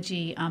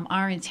strategy,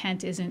 our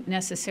intent isn't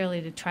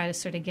necessarily to try to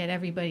sort of get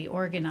everybody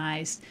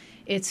organized.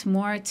 It's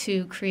more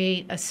to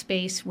create a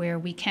space where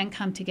we can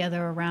come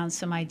together around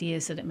some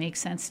ideas that it makes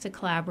sense to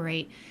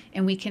collaborate,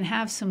 and we can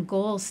have some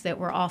goals that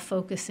we're all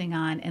focusing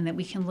on, and that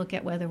we can look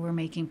at whether we're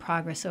making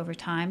progress over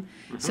time.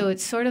 So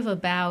it's sort of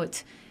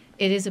about,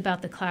 it is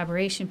about the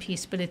collaboration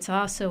piece, but it's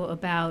also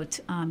about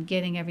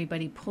getting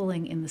everybody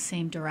pulling in the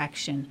same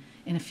direction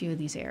in a few of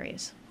these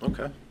areas.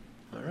 Okay.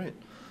 All right.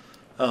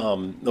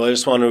 Well, I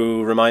just want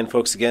to remind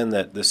folks again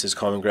that this is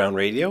Common Ground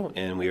Radio,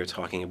 and we are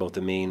talking about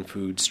the Maine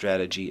Food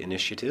Strategy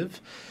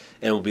Initiative.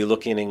 And we'll be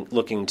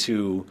looking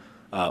to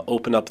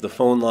open up the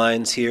phone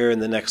lines here in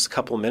the next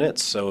couple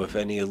minutes. So if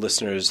any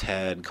listeners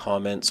had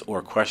comments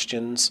or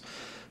questions,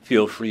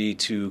 feel free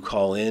to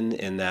call in,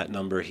 and that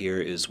number here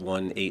is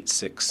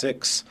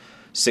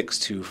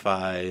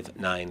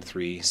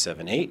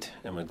 1-866-625-9378,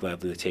 and we'd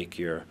gladly take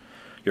your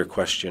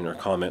question or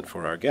comment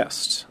for our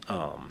guest.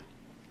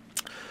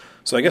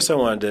 So I guess I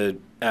wanted to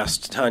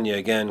ask Tanya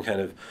again, kind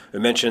of, I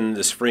mentioned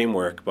this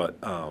framework, but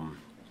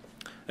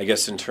I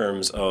guess in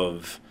terms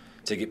of,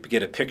 to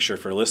get a picture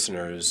for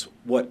listeners,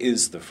 what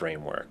is the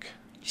framework?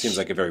 Seems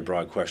like a very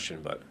broad question,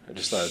 but I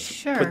just thought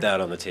I'd put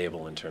that on the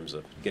table in terms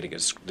of getting a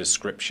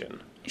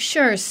description.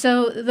 Sure.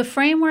 So the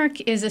framework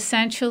is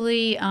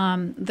essentially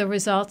the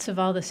results of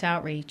all this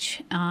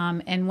outreach.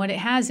 And what it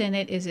has in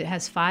it is it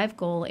has 5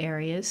 goal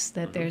areas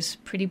that there's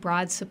pretty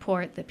broad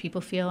support that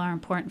people feel are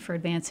important for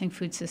advancing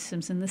food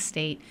systems in the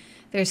state.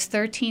 There's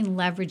 13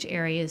 leverage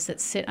areas that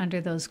sit under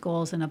those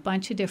goals and a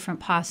bunch of different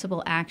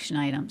possible action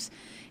items.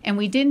 And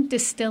we didn't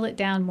distill it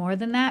down more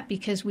than that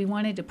because we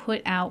wanted to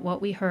put out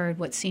what we heard,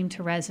 what seemed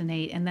to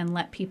resonate, and then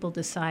let people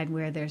decide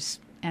where there's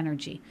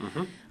energy.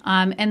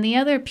 And the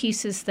other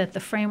pieces that the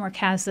framework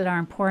has that are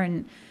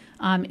important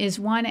is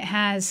one, it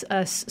has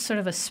a sort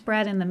of a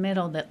spread in the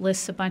middle that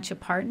lists a bunch of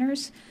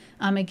partners.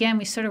 Again,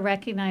 we sort of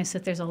recognize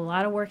that there's a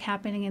lot of work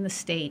happening in the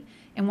state.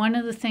 And one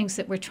of the things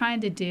that we're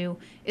trying to do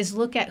is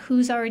look at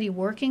who's already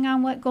working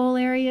on what goal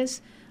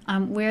areas,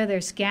 where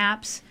there's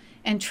gaps,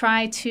 and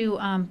try to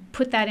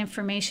put that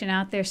information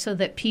out there so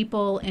that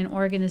people in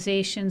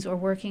organizations or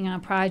working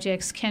on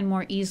projects can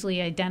more easily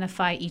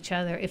identify each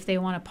other if they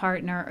want to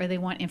partner or they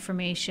want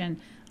information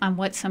on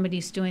what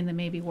somebody's doing that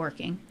may be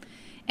working.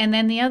 And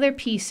then the other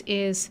piece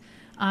is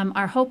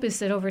our hope is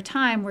that over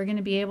time we're going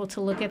to be able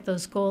to look at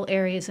those goal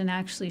areas and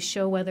actually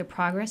show whether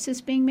progress is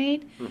being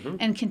made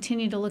and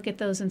continue to look at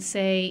those and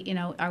say, you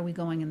know, are we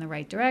going in the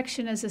right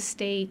direction as a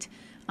state?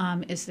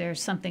 Is there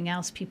something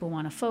else people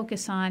want to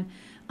focus on?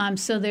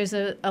 So there's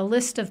a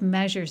list of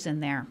measures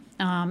in there,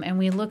 and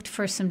we looked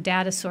for some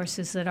data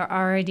sources that are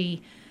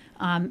already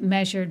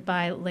measured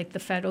by like the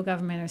federal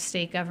government or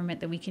state government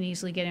that we can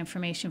easily get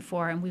information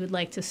for, and we would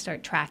like to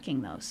start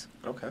tracking those.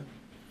 Okay.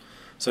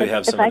 So you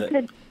have some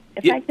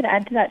If I could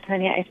add to that,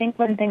 Tanya, I think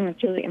one thing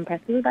that's really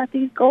impressive about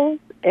these goals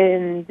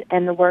and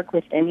the work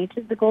within each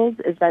of the goals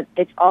is that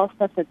it's all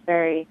stuff that's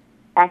very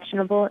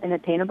actionable and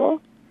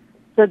attainable.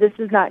 So this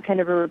is not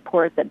kind of a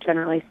report that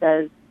generally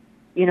says,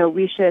 you know,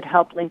 we should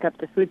help link up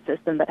the food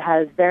system, but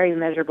has very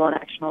measurable and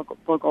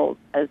actionable goals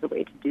as a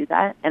way to do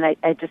that. And I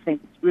just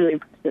think it's really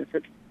impressive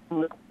for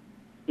people to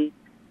see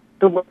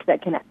the work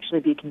that can actually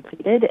be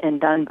completed and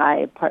done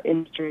by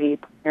industry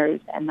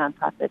partners and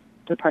nonprofits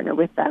to partner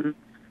with them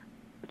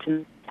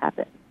to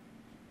happen.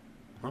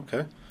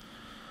 Okay.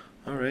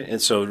 All right.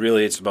 And so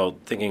really it's about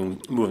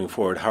thinking moving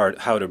forward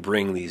how to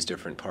bring these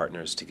different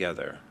partners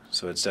together.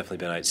 So it's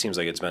definitely it seems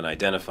like it's been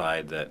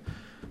identified that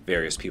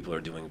various people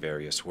are doing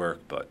various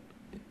work, but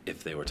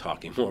if they were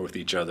talking more with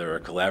each other or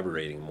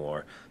collaborating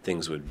more,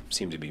 things would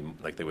seem to be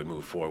like they would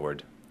move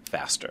forward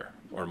faster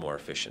or more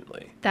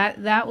efficiently.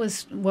 That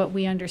was what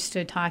we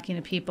understood talking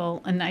to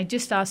people. And I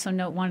just also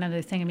note one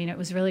other thing. I mean, it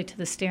was really to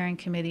the steering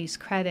committee's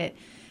credit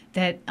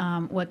that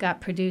what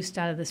got produced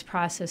out of this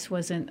process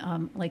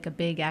wasn't like a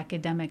big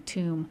academic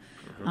tomb.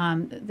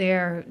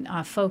 Their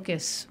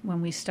focus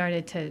when we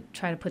started to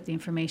try to put the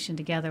information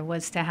together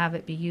was to have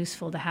it be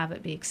useful, to have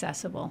it be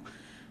accessible.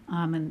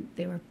 And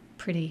they were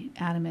pretty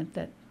adamant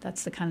that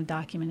that's the kind of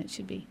document it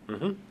should be.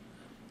 And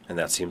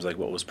that seems like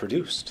what was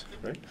produced,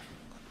 right?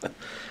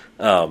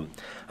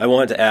 I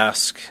wanted to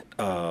ask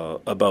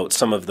about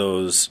some of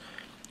those.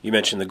 You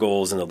mentioned the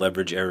goals and the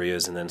leverage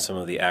areas and then some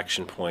of the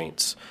action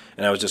points.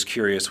 And I was just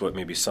curious what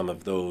maybe some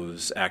of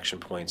those action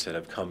points that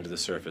have come to the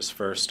surface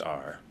first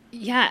are.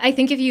 Yeah, I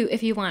think if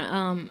you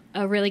want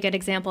a really good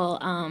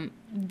example,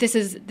 this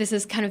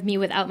is kind of me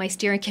without my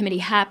steering committee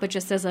hat, but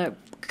just as a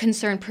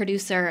concerned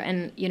producer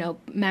and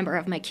member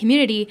of my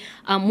community.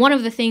 One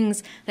of the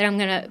things that I'm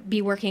going to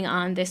be working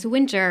on this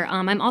winter,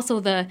 I'm also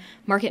the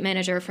market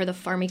manager for the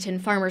Farmington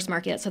Farmers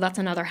Market, so that's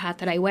another hat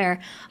that I wear.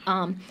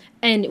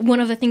 And one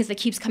of the things that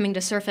keeps coming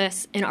to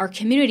surface in our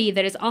community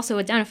that is also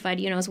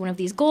identified, as one of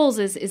these goals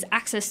is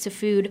access to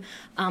food,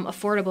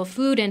 affordable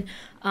food, and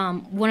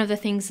one of the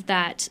things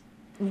that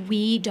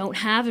we don't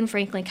have in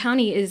Franklin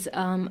County is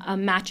a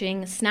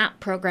matching SNAP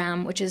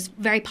program, which is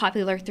very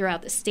popular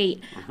throughout the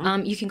state.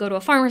 You can go to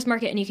a farmer's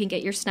market and you can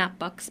get your SNAP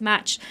bucks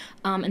matched,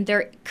 and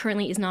there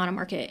currently is not a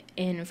market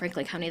in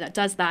Franklin County that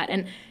does that.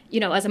 And,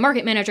 as a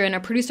market manager and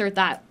a producer,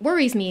 that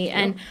worries me,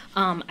 and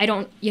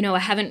I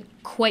haven't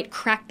quite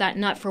cracked that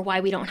nut for why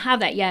we don't have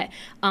that yet.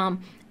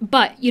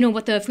 But,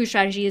 what the food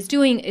strategy is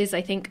doing is,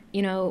 I think,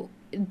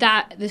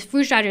 that the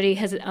food strategy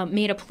has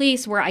made a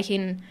place where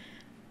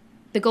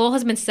the goal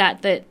has been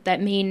set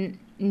that Maine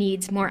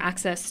needs more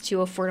access to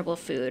affordable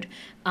food.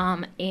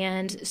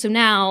 And so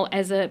now,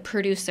 as a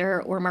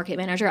producer or market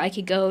manager, I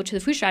could go to the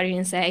food strategy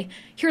and say,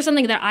 here's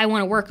something that I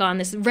want to work on,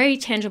 this very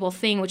tangible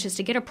thing, which is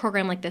to get a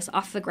program like this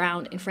off the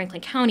ground in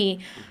Franklin County.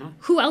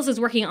 Who else is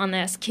working on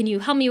this? Can you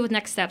help me with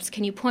next steps?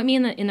 Can you point me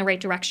in the right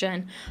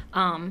direction?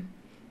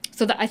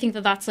 So I think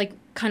that's like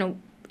kind of,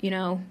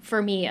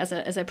 for me as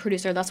a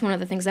producer, that's one of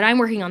the things that I'm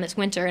working on this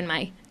winter in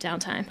my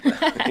downtime.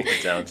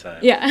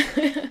 Downtime. Yeah.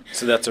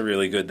 So that's a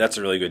really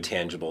good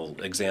tangible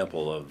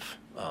example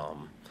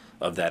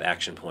of that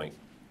action point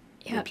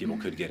where people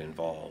could get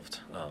involved.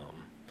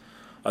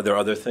 Are there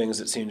other things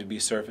that seem to be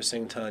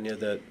surfacing, Tanya,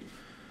 that...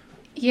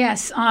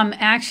 Yes.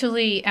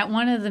 Actually, at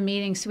one of the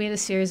meetings, we had a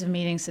series of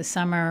meetings this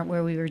summer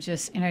where we were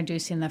just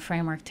introducing the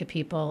framework to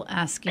people,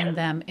 asking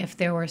them if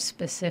there were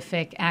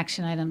specific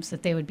action items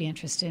that they would be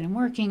interested in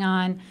working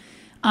on.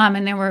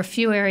 And there were a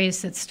few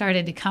areas that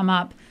started to come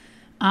up.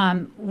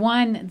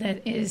 One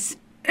that is,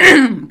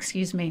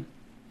 excuse me,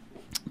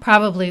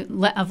 probably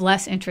of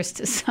less interest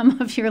to some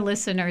of your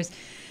listeners,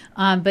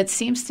 but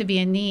seems to be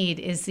a need,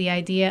 is the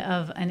idea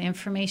of an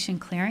information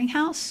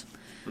clearinghouse.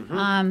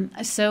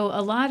 So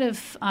a lot of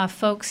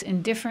folks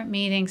in different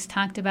meetings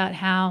talked about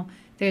how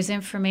there's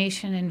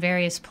information in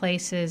various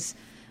places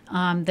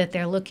that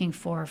they're looking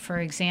for. For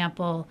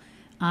example,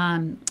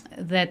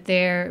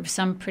 that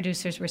some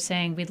producers were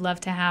saying we'd love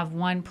to have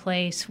one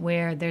place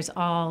where there's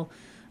all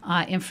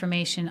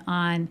information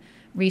on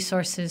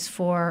resources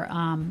for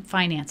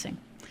financing.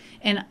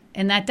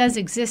 And that does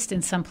exist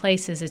in some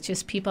places. It's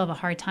just people have a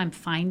hard time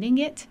finding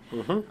it.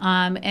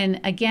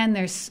 And again,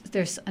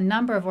 there's a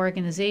number of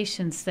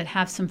organizations that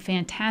have some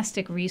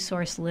fantastic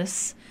resource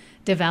lists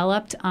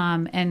developed.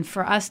 And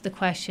for us, the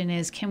question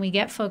is, can we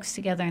get folks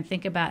together and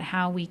think about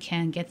how we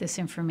can get this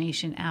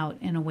information out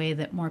in a way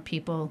that more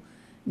people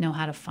know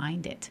how to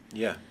find it?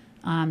 Yeah.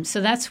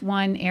 So that's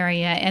one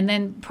area. And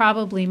then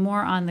probably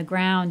more on the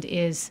ground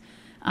is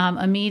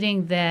a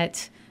meeting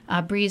that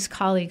Bree's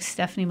colleague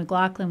Stephanie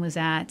McLaughlin was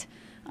at,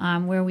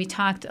 where we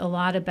talked a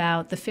lot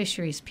about the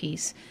fisheries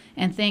piece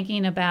and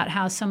thinking about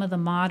how some of the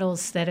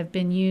models that have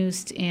been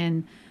used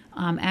in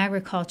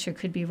agriculture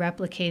could be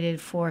replicated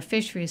for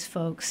fisheries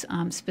folks,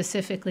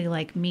 specifically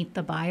like meet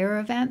the buyer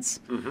events.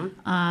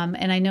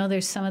 And I know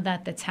there's some of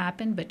that that's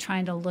happened, but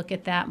trying to look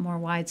at that more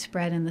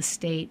widespread in the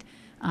state,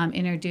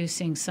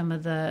 introducing some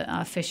of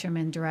the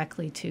fishermen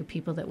directly to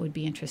people that would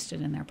be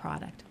interested in their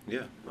product.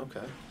 Yeah,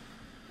 okay.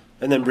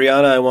 And then,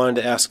 Brianna, I wanted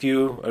to ask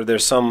you, are there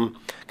some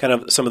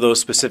of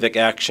those specific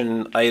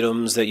action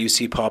items that you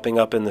see popping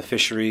up in the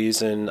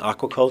fisheries and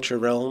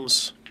aquaculture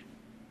realms?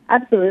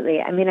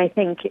 Absolutely. I mean, I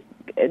think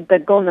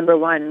the goal number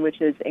one, which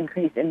is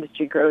increased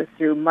industry growth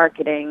through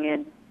marketing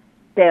and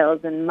sales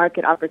and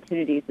market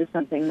opportunities, is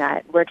something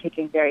that we're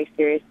taking very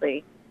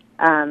seriously.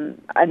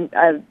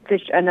 Another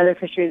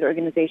fisheries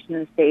organization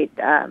in the state,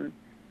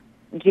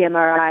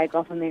 GMRI,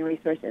 Gulf of Maine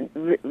Research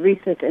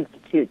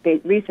Institute,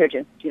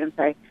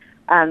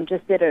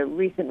 just did a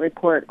recent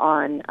report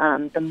on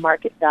the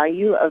market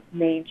value of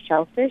Maine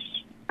shellfish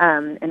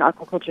and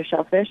aquaculture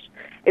shellfish.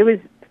 It was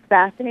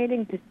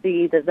fascinating to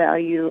see the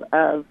value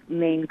of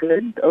Maine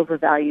goods over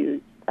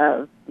values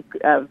of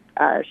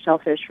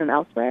shellfish from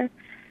elsewhere.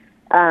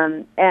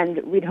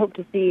 And we'd hope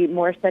to see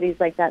more studies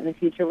like that in the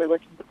future. We're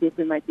looking to see if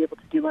we might be able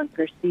to do one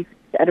for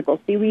edible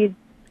seaweed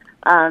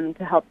to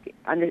help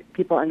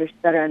people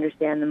better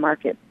understand the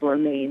market for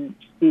Maine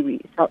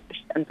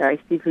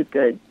seafood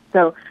goods.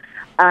 So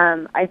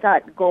I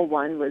thought goal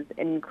one was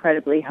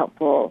incredibly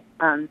helpful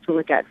to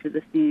look at for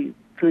the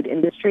seafood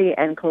industry,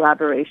 and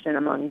collaboration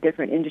among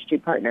different industry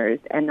partners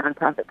and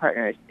nonprofit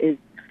partners is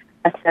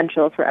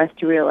essential for us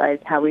to realize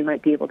how we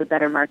might be able to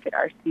better market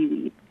our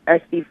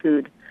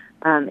seafood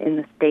in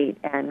the state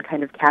and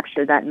kind of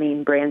capture that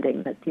Maine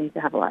branding that seems to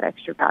have a lot of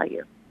extra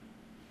value.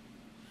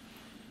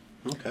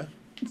 Okay.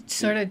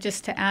 Sort of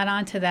just to add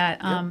on to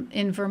that,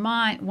 in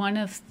Vermont, one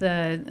of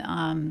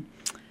the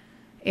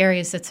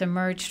areas that's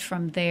emerged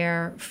from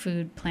their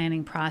food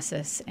planning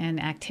process and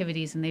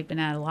activities, and they've been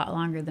at it a lot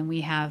longer than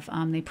we have,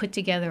 they put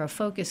together a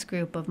focus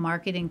group of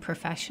marketing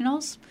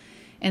professionals,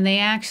 and they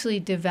actually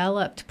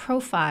developed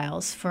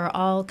profiles for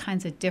all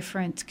kinds of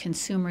different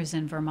consumers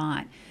in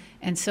Vermont.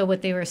 And so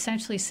what they were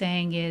essentially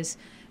saying is,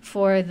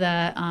 for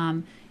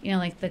the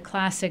like the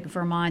classic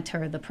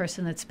Vermonter, the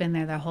person that's been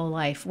there their whole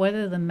life, what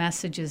are the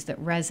messages that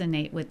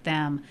resonate with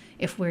them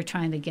if we're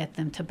trying to get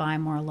them to buy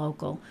more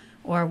local?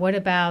 Or what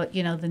about,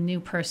 the new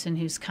person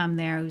who's come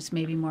there who's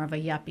maybe more of a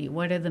yuppie?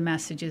 What are the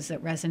messages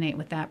that resonate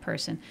with that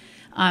person?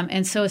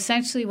 And so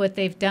essentially what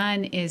they've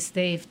done is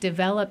they've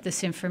developed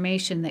this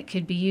information that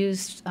could be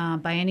used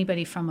by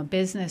anybody from a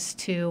business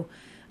to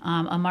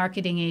a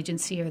marketing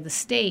agency or the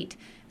state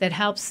that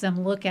helps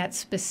them look at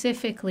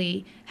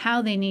specifically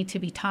how they need to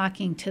be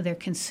talking to their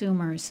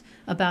consumers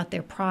about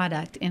their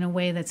product in a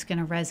way that's going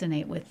to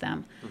resonate with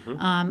them.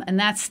 And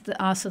that's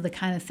also the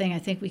kind of thing I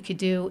think we could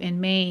do in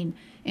Maine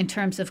in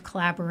terms of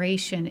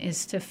collaboration,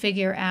 is to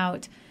figure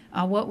out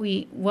what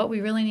we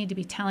really need to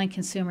be telling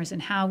consumers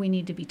and how we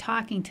need to be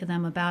talking to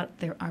them about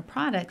our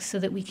products so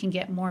that we can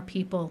get more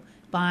people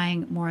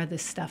buying more of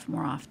this stuff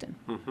more often.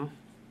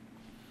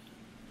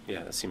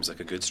 Yeah, that seems like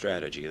a good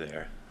strategy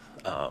there.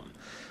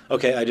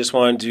 Okay, I just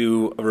wanted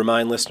to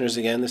remind listeners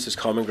again, this is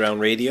Common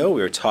Ground Radio.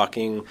 We're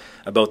talking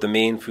about the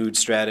Maine Food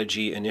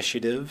Strategy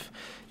Initiative,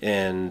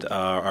 and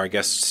our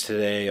guests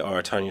today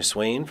are Tanya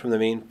Swain from the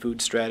Maine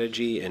Food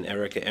Strategy and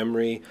Erica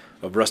Emery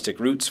of Rustic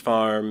Roots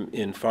Farm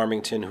in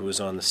Farmington, who is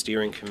on the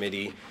steering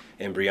committee,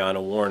 and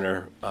Brianna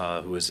Warner,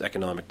 who is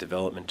Economic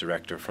Development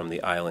Director from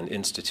the Island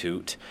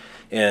Institute.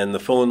 And the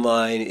phone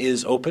line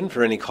is open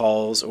for any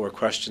calls or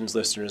questions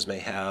listeners may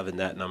have, and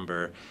that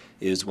number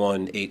is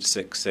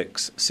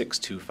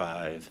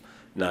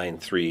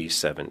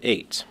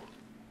 1-866-625-9378.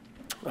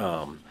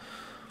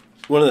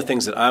 One of the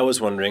things that I was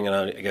wondering, and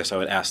I guess I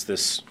would ask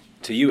this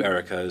to you,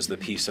 Erica, is the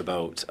piece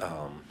about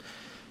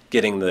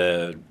getting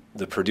the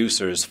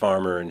producers,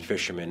 farmer and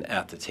fishermen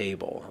at the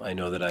table. I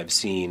know that I've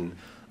seen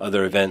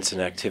other events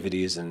and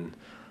activities, and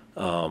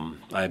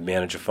I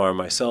manage a farm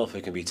myself.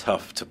 It can be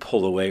tough to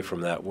pull away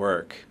from that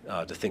work,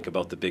 to think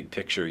about the big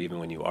picture even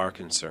when you are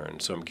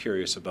concerned. So I'm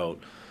curious about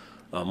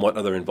what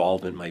other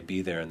involvement might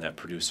be there in that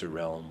producer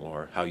realm,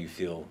 or how you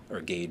feel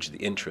or gauge the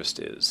interest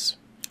is.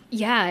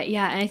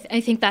 Yeah.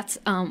 I think that's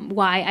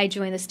why I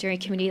joined the steering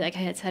committee. Like I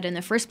had said in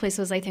the first place,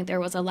 was I think there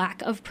was a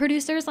lack of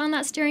producers on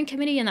that steering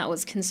committee, and that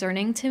was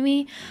concerning to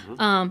me.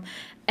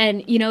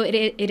 And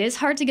it is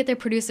hard to get the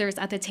producers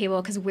at the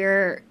table because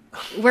we're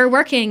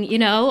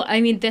working.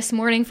 I mean, this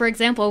morning, for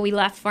example, we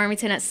left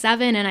Farmington at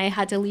 7, and I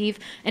had to leave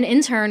an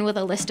intern with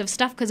a list of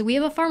stuff because we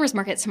have a farmers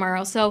market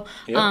tomorrow. So,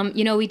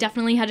 we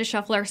definitely had to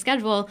shuffle our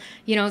schedule,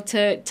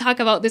 to talk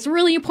about this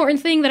really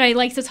important thing that I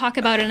like to talk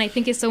about, and I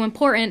think is so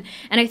important.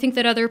 And I think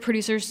that other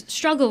producers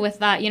struggle with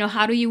that.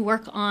 How do you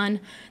work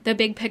on the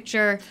big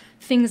picture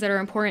things that are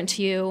important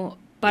to you,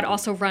 but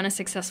also run a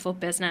successful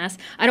business?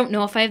 I don't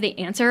know if I have the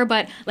answer,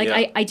 but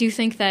I do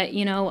think that,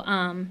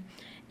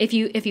 if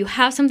you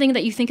have something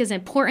that you think is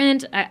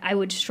important, I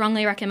would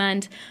strongly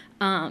recommend,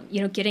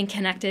 getting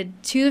connected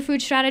to the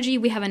food strategy.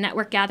 We have a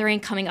network gathering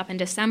coming up in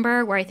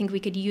December where I think we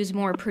could use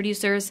more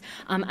producers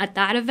at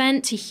that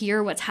event to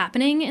hear what's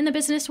happening in the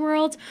business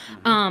world.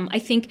 I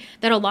think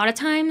that a lot of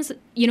times,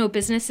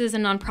 businesses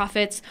and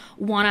nonprofits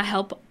want to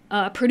help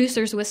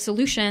producers with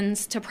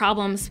solutions to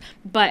problems,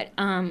 but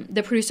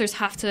the producers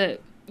have to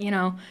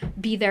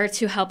be there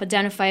to help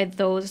identify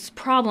those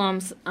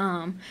problems.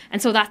 And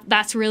so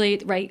that's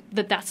really right.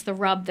 That's the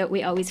rub that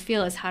we always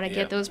feel, is how to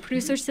get those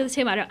producers to the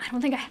table. I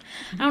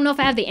don't know if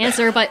I have the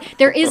answer, but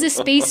there is a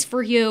space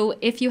for you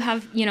if you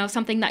have,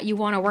 something that you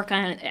want to work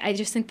on. I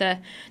just think the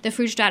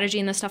food strategy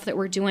and the stuff that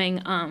we're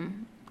doing,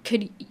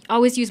 could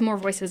always use more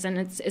voices, and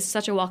it's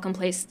such a welcome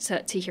place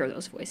to hear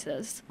those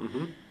voices.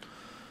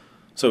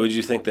 So would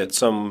you think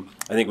that I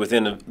think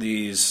within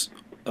these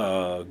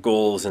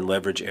goals and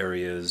leverage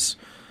areas,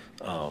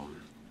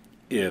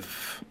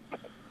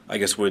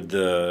 would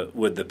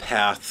the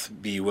path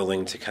be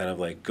willing to kind of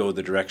like go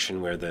the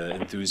direction where the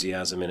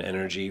enthusiasm and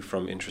energy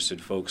from interested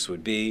folks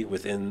would be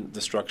within the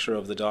structure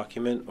of the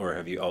document, or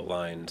have you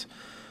outlined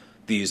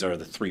these are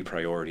the 3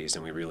 priorities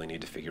and we really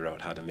need to figure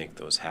out how to make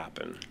those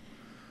happen?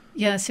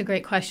 Yeah, that's a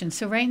great question.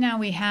 So right now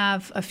we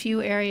have a few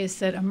areas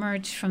that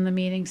emerged from the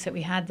meetings that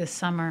we had this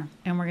summer,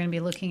 and we're going to be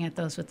looking at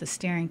those with the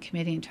steering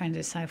committee and trying to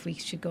decide if we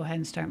should go ahead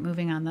and start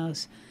moving on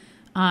those.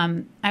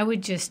 I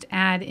would just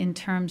add in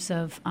terms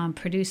of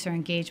producer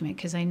engagement,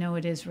 because I know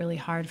it is really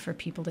hard for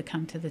people to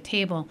come to the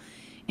table.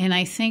 And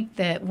I think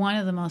that one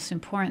of the most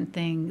important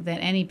things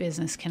that any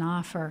business can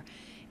offer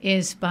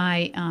is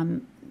by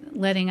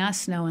letting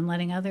us know and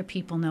letting other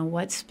people know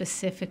what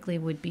specifically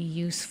would be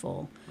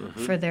useful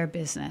for their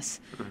business.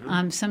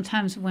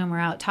 Sometimes when we're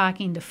out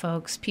talking to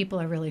folks,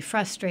 people are really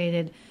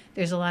frustrated.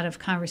 There's a lot of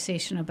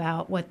conversation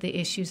about what the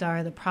issues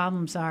are, the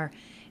problems are,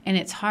 and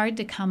it's hard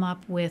to come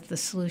up with the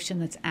solution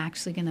that's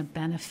actually going to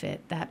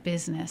benefit that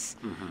business.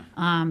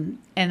 And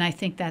I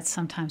think that's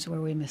sometimes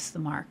where we miss the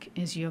mark,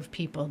 is you have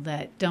people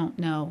that don't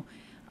know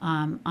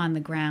on the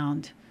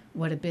ground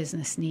what a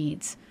business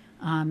needs.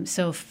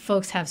 So if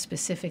folks have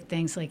specific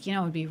things like, it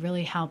would be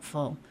really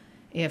helpful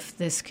if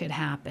this could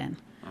happen.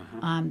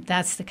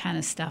 That's the kind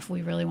of stuff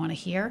we really want to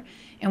hear.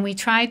 And we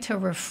try to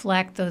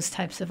reflect those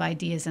types of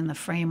ideas in the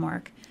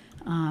framework.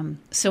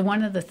 So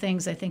one of the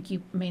things I think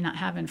you may not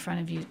have in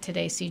front of you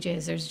today, CJ,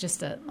 is there's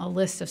just a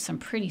list of some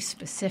pretty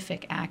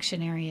specific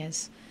action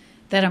areas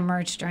that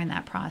emerged during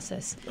that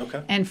process.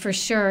 Okay. And for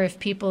sure, if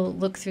people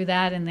look through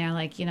that and they're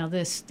like,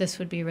 this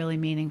would be really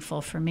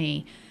meaningful for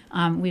me,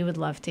 we would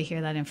love to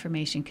hear that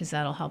information because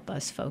that'll help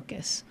us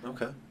focus.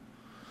 Okay.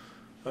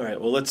 All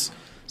right. Well,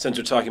 since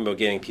we're talking about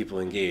getting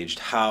people engaged,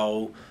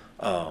 how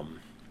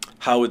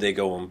would they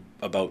go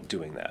about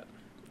doing that?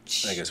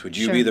 I guess, would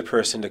you Sure. be the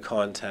person to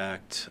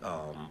contact?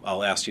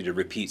 I'll ask you to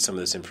repeat some of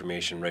this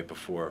information right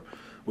before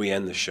we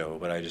end the show,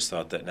 but I just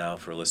thought that now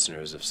for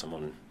listeners, if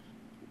someone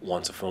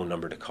wants a phone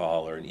number to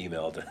call or an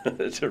email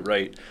to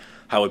write,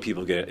 how would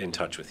people get in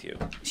touch with you?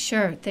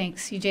 Sure.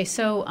 Thanks, CJ.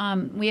 So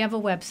we have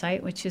a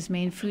website, which is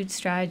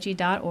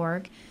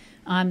mainfoodstrategy.org.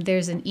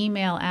 There's an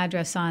email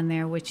address on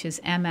there, which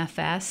is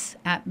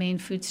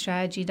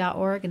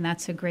mfs@mainfoodstrategy.org, and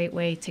that's a great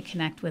way to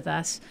connect with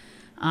us.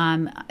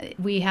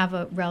 We have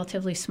a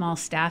relatively small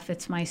staff.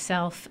 It's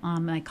myself,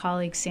 my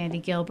colleague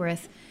Sandy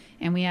Gilbreth,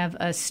 and we have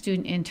a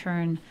student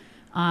intern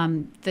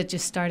that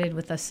just started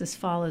with us this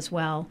fall as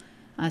well.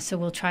 So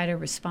we'll try to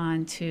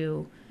respond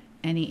to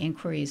any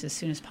inquiries as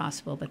soon as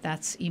possible, but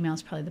email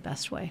is probably the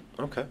best way.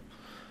 Okay.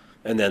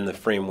 And then the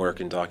framework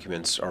and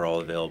documents are all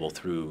available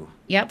through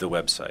the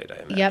website, I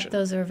imagine. Yep,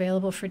 those are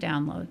available for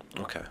download.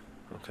 Okay,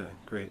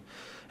 great.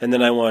 And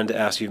then I wanted to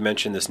ask, you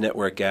mentioned this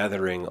network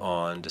gathering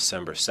on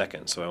December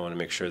 2nd, so I want to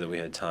make sure that we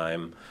had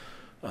time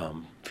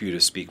for you to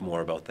speak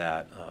more about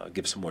that,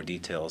 give some more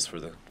details for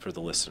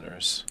the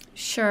listeners.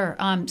 Sure.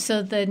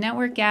 So the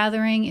network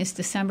gathering is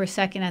December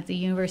 2nd at the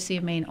University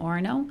of Maine,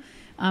 Orono.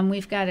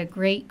 We've got a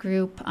great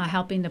group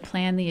helping to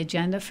plan the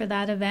agenda for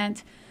that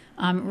event.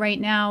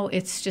 Right now,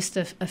 it's just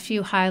a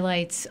few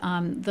highlights.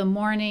 The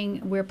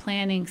morning, we're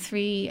planning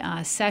 3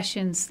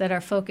 sessions that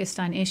are focused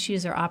on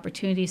issues or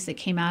opportunities that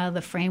came out of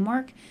the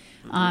framework.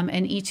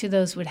 And each of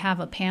those would have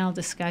a panel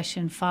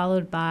discussion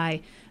followed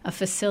by a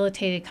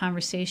facilitated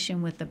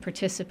conversation with the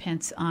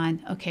participants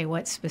on, okay,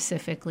 what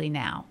specifically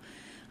now?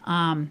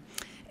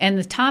 And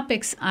the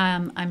topics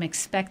I'm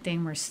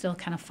expecting, we're still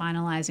kind of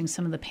finalizing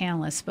some of the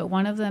panelists, but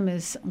one of them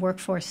is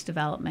workforce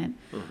development.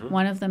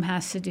 One of them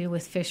has to do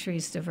with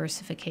fisheries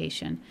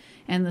diversification.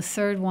 And the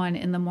third one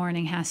in the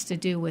morning has to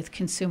do with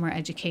consumer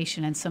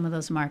education and some of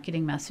those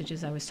marketing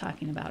messages I was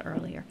talking about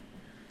earlier.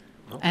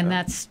 Okay. And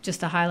that's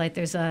just a highlight.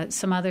 There's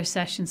some other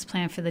sessions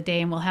planned for the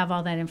day, and we'll have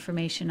all that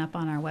information up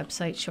on our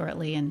website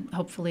shortly and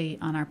hopefully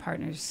on our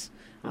partners'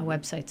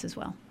 websites as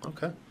well.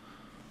 Okay.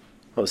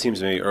 Well, it seems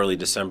to me early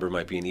December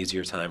might be an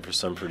easier time for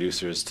some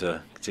producers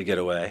to get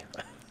away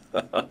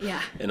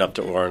and up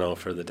to Orono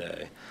for the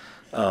day.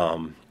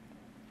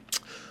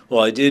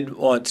 Well, I did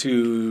want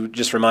to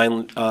just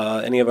remind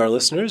any of our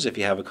listeners, if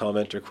you have a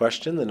comment or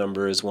question, the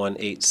number is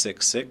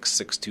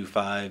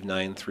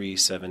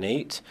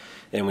 1-866-625-9378,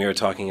 and we are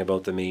talking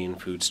about the Maine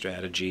Food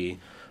Strategy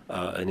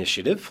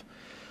Initiative.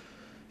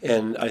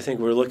 And I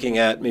think we're looking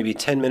at maybe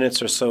 10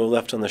 minutes or so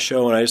left on the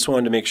show, and I just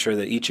wanted to make sure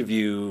that each of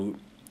you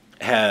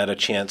had a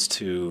chance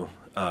to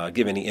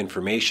give any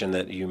information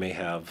that you may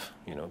have,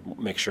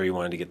 make sure you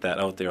wanted to get that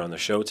out there on the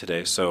show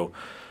today. So,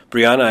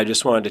 Brianna, I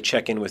just wanted to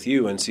check in with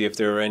you and see if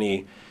there were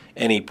any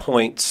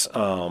points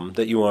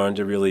that you wanted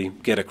to really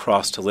get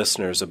across to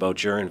listeners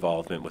about your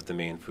involvement with the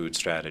Maine Food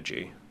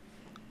Strategy.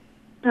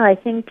 No, I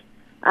think,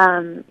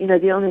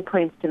 the only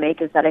points to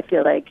make is that I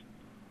feel like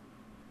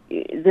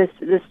this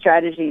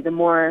strategy, the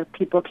more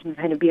people can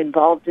kind of be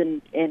involved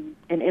in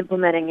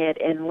implementing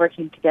it and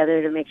working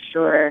together to make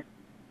sure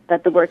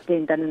that the work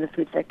being done in the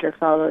food sector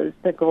follows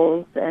the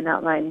goals and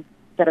outlines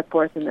set up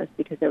forth in this,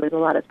 because there was a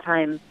lot of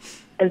time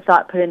and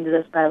thought put into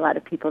this by a lot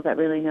of people that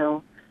really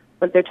know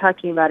what they're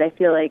talking about. I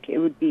feel like it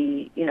would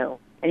be,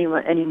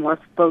 any more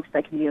folks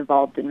that can be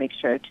involved and make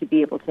sure to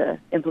be able to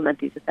implement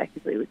these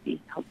effectively would be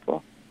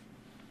helpful.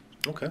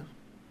 Okay,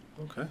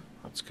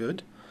 that's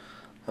good.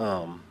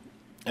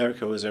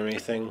 Erica, was there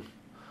anything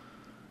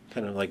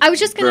kind of like I was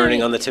just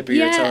burning on the tip of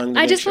your tongue?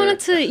 I just wanted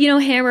to,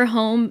 hammer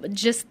home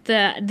just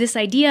this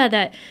idea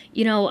that,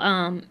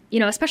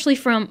 especially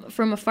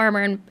from a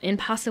farmer and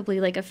possibly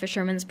like a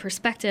fisherman's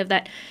perspective,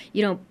 that,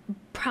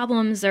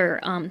 problems or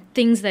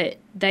things that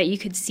you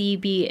could see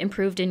be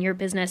improved in your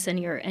business and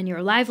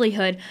your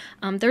livelihood,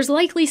 there's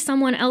likely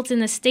someone else in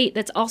the state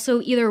that's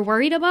also either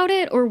worried about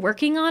it or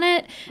working on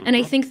it. Mm-hmm. And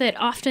I think that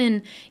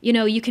often,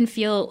 you can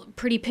feel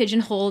pretty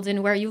pigeonholed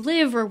in where you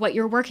live or what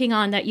you're working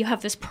on, that you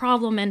have this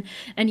problem and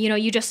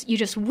you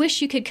just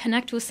wish you could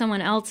connect with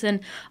someone else. And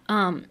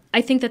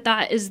I think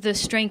that is the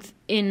strength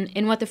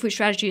in what the food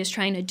strategy is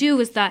trying to do,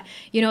 is that,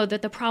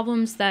 that the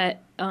problems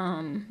that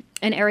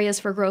and areas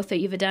for growth that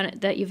you've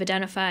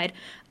identified,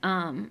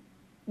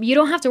 you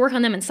don't have to work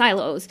on them in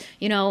silos.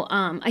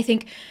 I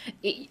think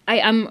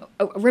I'm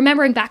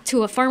remembering back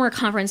to a farmer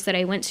conference that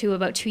I went to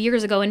about 2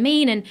 years ago in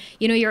Maine, and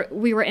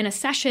we were in a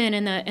session,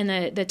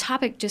 and the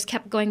topic just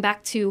kept going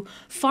back to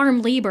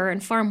farm labor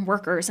and farm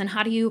workers, and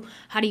how do you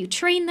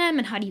train them,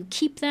 and how do you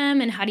keep them,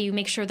 and how do you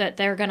make sure that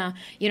they're gonna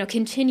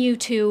continue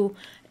to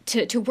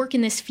to work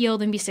in this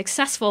field and be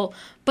successful.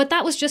 But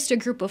that was just a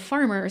group of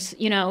farmers,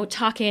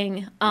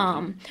 talking.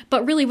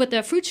 But really what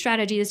the food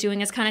strategy is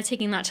doing is kind of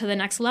taking that to the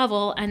next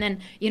level and then,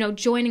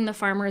 joining the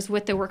farmers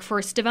with the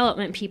workforce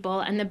development people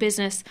and the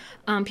business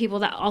people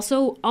that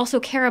also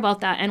care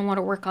about that and want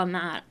to work on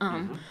that.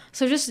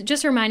 So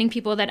just reminding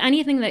people that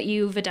anything that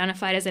you've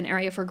identified as an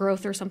area for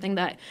growth or something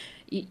that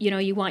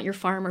you want your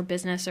farm or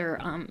business or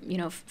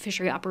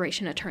fishery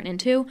operation to turn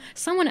into,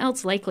 someone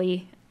else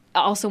likely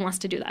also wants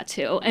to do that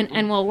too,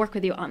 and we'll work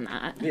with you on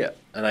that. Yeah,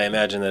 and I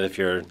imagine that if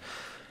you're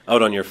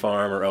out on your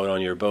farm or out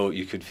on your boat,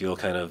 you could feel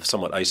kind of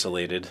somewhat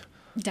isolated.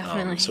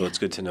 Definitely. So it's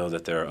good to know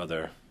that there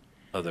are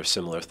other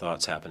similar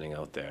thoughts happening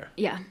out there.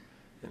 Yeah.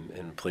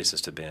 And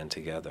places to band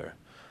together.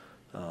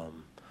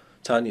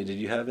 Tanya, did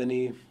you have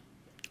any?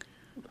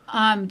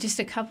 Just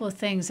a couple of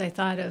things I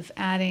thought of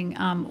adding.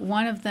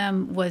 One of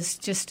them was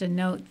just a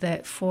note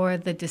that for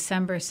the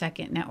December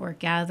 2nd network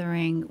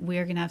gathering,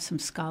 we're going to have some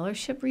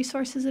scholarship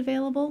resources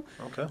available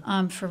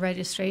for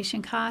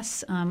registration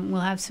costs.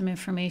 We'll have some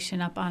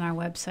information up on our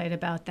website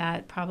about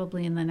that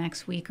probably in the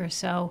next week or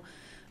so,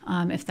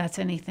 if that's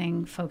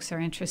anything folks are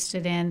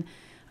interested in.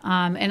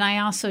 And I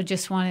also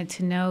just wanted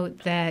to note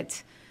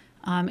that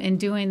in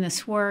doing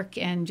this work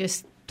and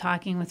just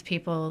talking with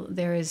people,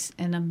 there is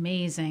an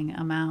amazing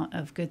amount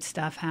of good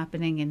stuff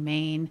happening in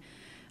Maine.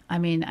 I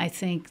mean, I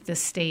think the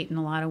state in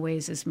a lot of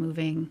ways is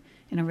moving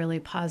in a really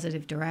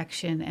positive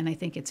direction, and I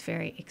think it's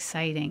very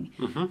exciting.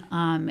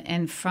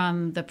 And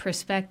from the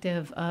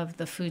perspective of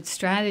the food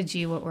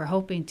strategy, what we're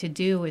hoping to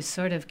do is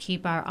sort of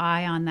keep our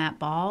eye on that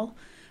ball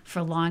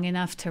for long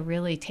enough to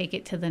really take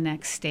it to the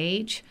next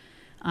stage.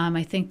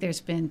 I think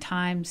there's been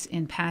times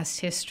in past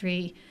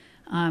history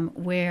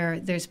where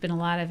there's been a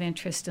lot of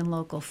interest in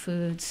local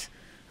foods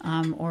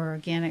or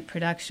organic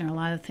production, or a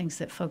lot of things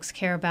that folks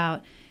care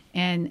about.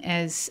 And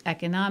as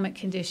economic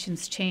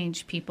conditions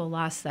changed, people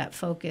lost that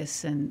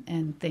focus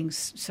and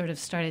things sort of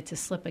started to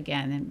slip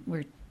again.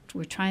 And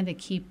we're trying to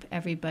keep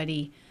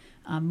everybody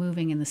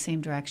moving in the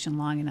same direction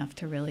long enough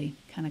to really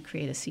kind of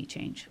create a sea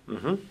change.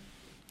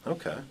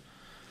 Okay.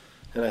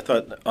 And I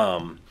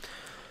thought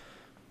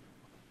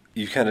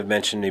you kind of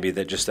mentioned maybe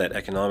that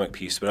economic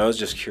piece, but I was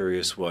just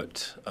curious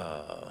what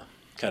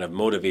kind of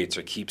motivates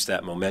or keeps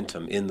that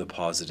momentum in the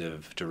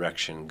positive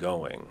direction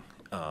going.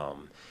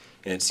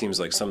 And it seems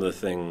like some of the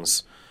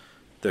things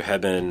there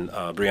have been,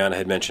 Brianna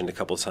had mentioned a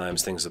couple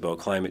times things about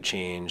climate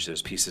change.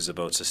 There's pieces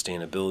about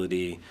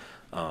sustainability.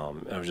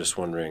 I was just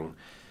wondering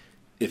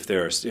if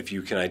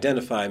you can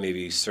identify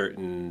maybe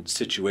certain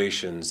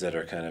situations that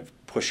are kind of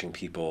pushing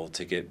people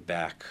to get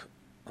back.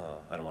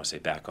 I don't want to say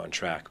back on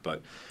track,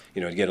 but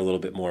to get a little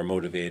bit more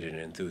motivated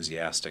and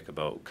enthusiastic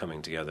about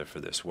coming together for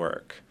this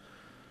work.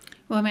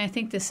 Well, I mean, I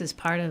think this is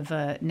part of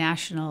a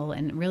national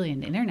and really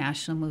an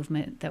international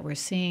movement that we're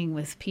seeing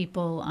with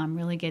people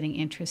really getting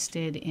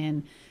interested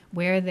in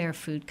where their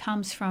food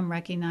comes from,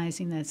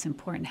 recognizing that it's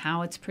important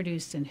how it's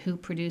produced and who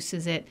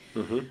produces it.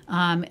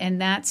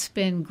 And that's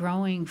been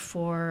growing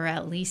for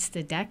at least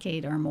a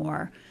decade or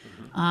more.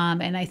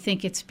 And I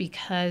think it's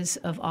because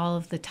of all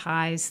of the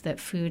ties that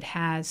food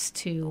has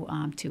to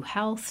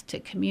health,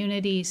 to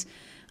communities,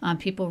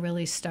 people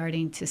really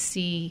starting to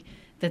see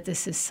that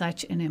this is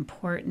such an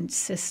important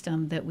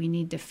system that we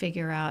need to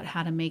figure out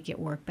how to make it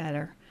work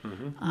better.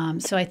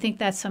 So I think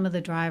that's some of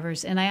the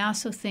drivers. And I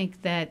also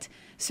think that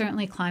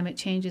certainly climate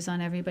change is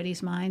on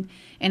everybody's mind.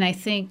 And I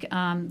think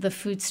the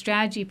food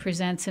strategy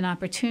presents an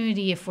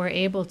opportunity, if we're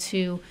able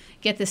to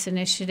get this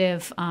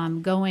initiative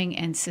going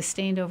and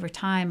sustained over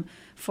time,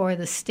 for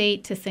the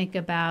state to think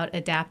about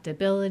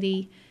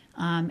adaptability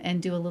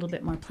and do a little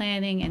bit more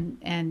planning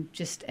and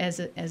just as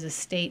a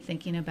state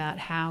thinking about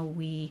how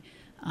we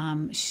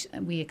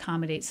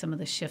accommodate some of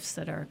the shifts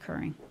that are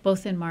occurring,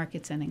 both in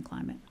markets and in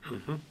climate.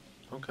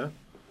 Okay.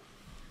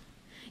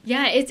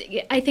 Yeah,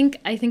 I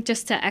think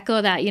just to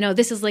echo that,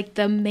 this is like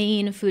the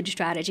main food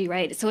strategy,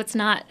 right? So it's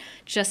not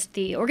just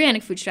the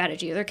organic food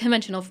strategy or the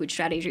conventional food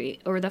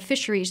strategy or the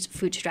fisheries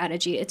food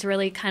strategy. It's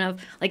really kind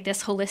of like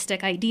this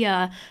holistic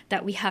idea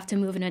that we have to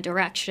move in a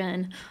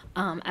direction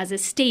as a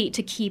state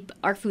to keep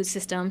our food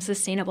system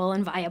sustainable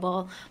and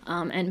viable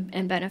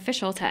and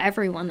beneficial to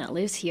everyone that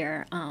lives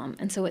here.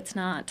 And so it's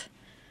not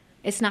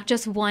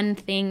just one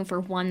thing for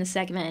one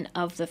segment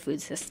of the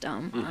food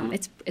system.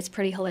 It's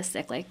pretty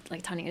holistic,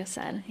 like Tanya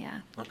said. Yeah.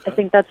 Okay. I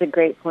think that's a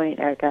great point,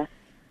 Erica.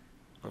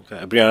 Okay,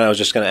 Brianna, I was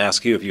just going to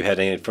ask you if you had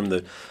any from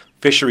the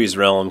fisheries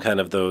realm, kind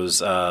of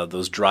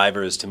those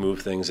drivers to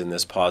move things in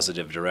this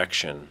positive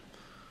direction.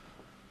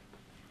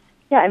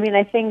 Yeah, I mean,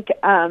 I think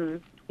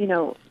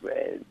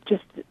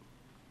just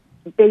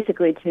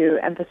basically to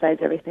emphasize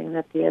everything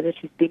that the other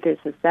two speakers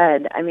have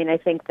said. I mean, I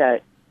think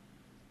that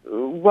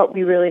what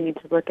we really need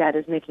to look at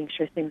is making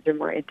sure things are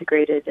more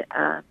integrated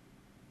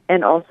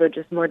and also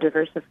just more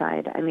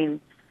diversified. I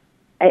mean,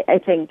 I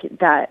think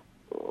that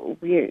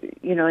we,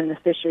 in the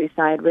fishery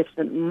side with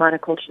the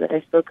monoculture that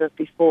I spoke of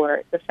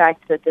before, the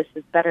fact that this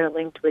is better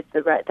linked with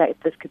that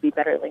this could be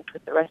better linked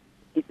with the rest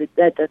of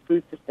the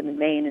food system in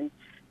Maine, and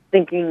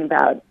thinking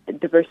about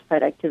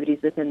diversified activities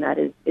within that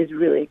is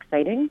really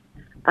exciting.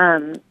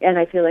 And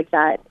I feel like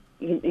that,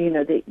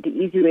 the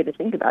easy way to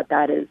think about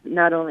that is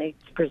not only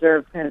to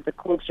preserve kind of the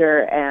culture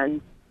and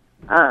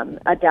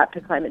adapt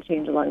to climate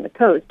change along the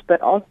coast,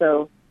 but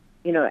also,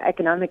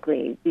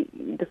 economically,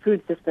 the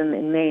food system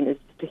in Maine is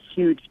just a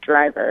huge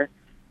driver.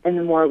 And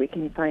the more we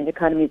can find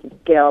economies of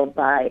scale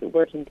by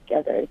working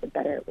together, the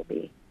better it will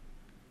be.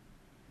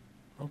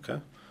 Okay.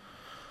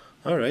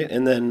 All right.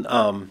 And then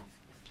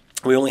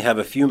we only have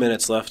a few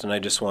minutes left, and I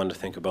just wanted to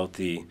think about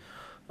the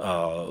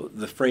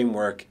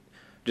framework.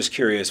 Just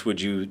curious,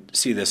 would you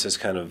see this as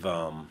kind of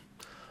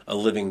a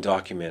living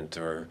document,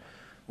 or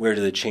where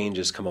do the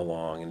changes come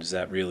along? And is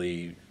that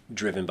really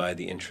driven by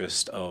the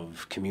interest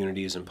of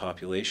communities and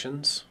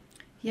populations?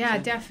 Yeah,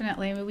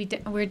 definitely. I mean,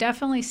 we're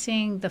definitely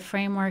seeing the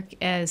framework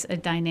as a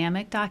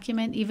dynamic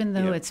document, even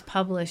though it's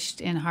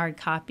published in hard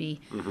copy.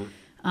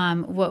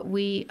 Mm-hmm. What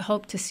we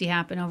hope to see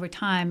happen over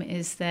time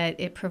is that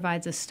it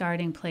provides a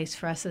starting place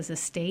for us as a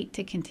state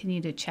to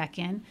continue to check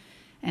in.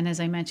 And as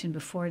I mentioned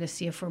before, to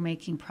see if we're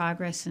making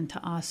progress and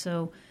to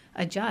also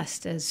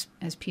adjust as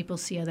people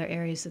see other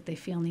areas that they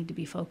feel need to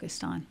be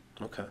focused on.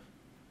 Okay.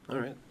 All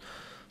right.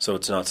 So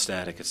it's not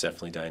static, it's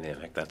definitely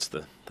dynamic. That's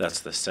the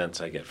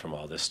sense I get from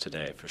all this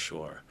today, for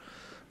sure.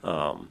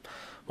 Well,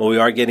 we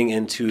are getting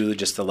into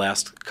just the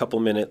last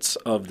couple minutes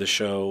of the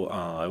show.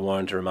 I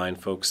wanted to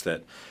remind folks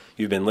that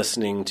you've been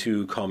listening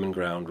to Common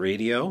Ground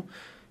Radio,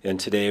 and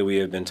today we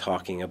have been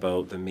talking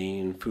about the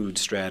Maine Food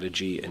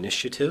Strategy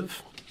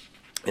Initiative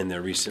and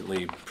their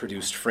recently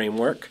produced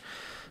framework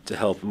to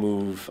help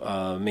move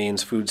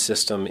Maine's food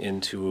system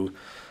into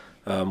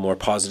more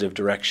positive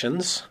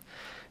directions.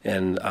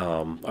 And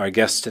our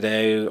guests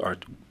today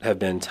have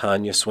been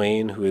Tanya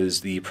Swain, who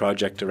is the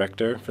project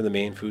director for the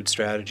Maine Food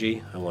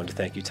Strategy. I want to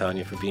thank you,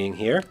 Tanya, for being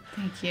here.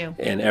 Thank you.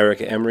 And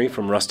Erica Emery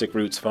from Rustic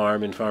Roots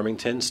Farm in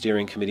Farmington,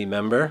 steering committee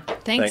member.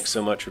 Thanks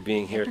so much for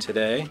being here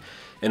today.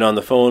 And on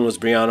the phone was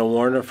Brianna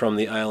Warner from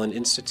the Island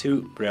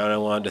Institute. Brianna, I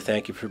wanted to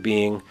thank you for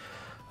being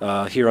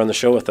here on the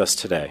show with us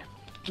today.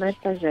 My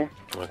pleasure.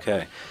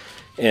 Okay.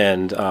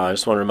 And I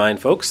just want to remind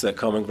folks that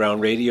Common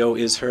Ground Radio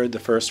is heard the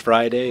first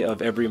Friday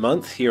of every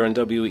month here on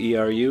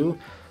WERU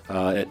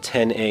at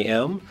 10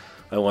 a.m.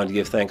 I want to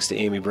give thanks to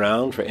Amy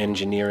Brown for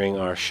engineering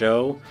our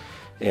show.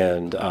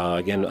 And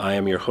again, I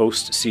am your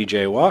host,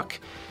 CJ Walk,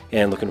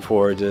 and looking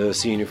forward to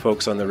seeing you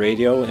folks on the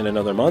radio in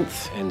another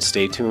month. And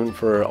stay tuned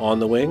for On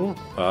the Wing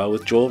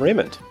with Joel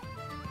Raymond.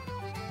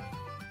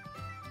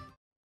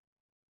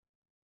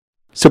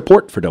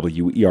 Support for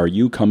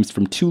WERU comes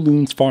from Two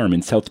Loons Farm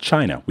in South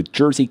China, with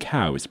Jersey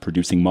cows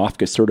producing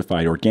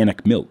MOFGA-certified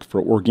organic milk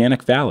for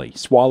Organic Valley,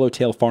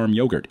 Swallowtail Farm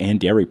yogurt, and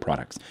dairy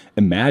products,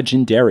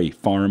 Imagine Dairy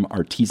Farm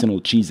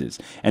artisanal cheeses,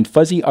 and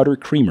Fuzzy Udder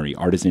Creamery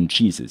artisan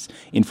cheeses.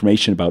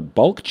 Information about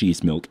bulk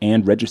cheese milk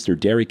and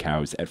registered dairy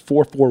cows at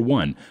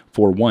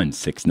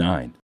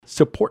 441-4169.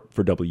 Support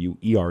for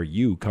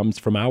WERU comes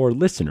from our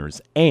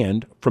listeners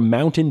and from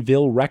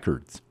Mountainville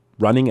Records,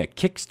 running a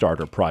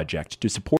Kickstarter project to support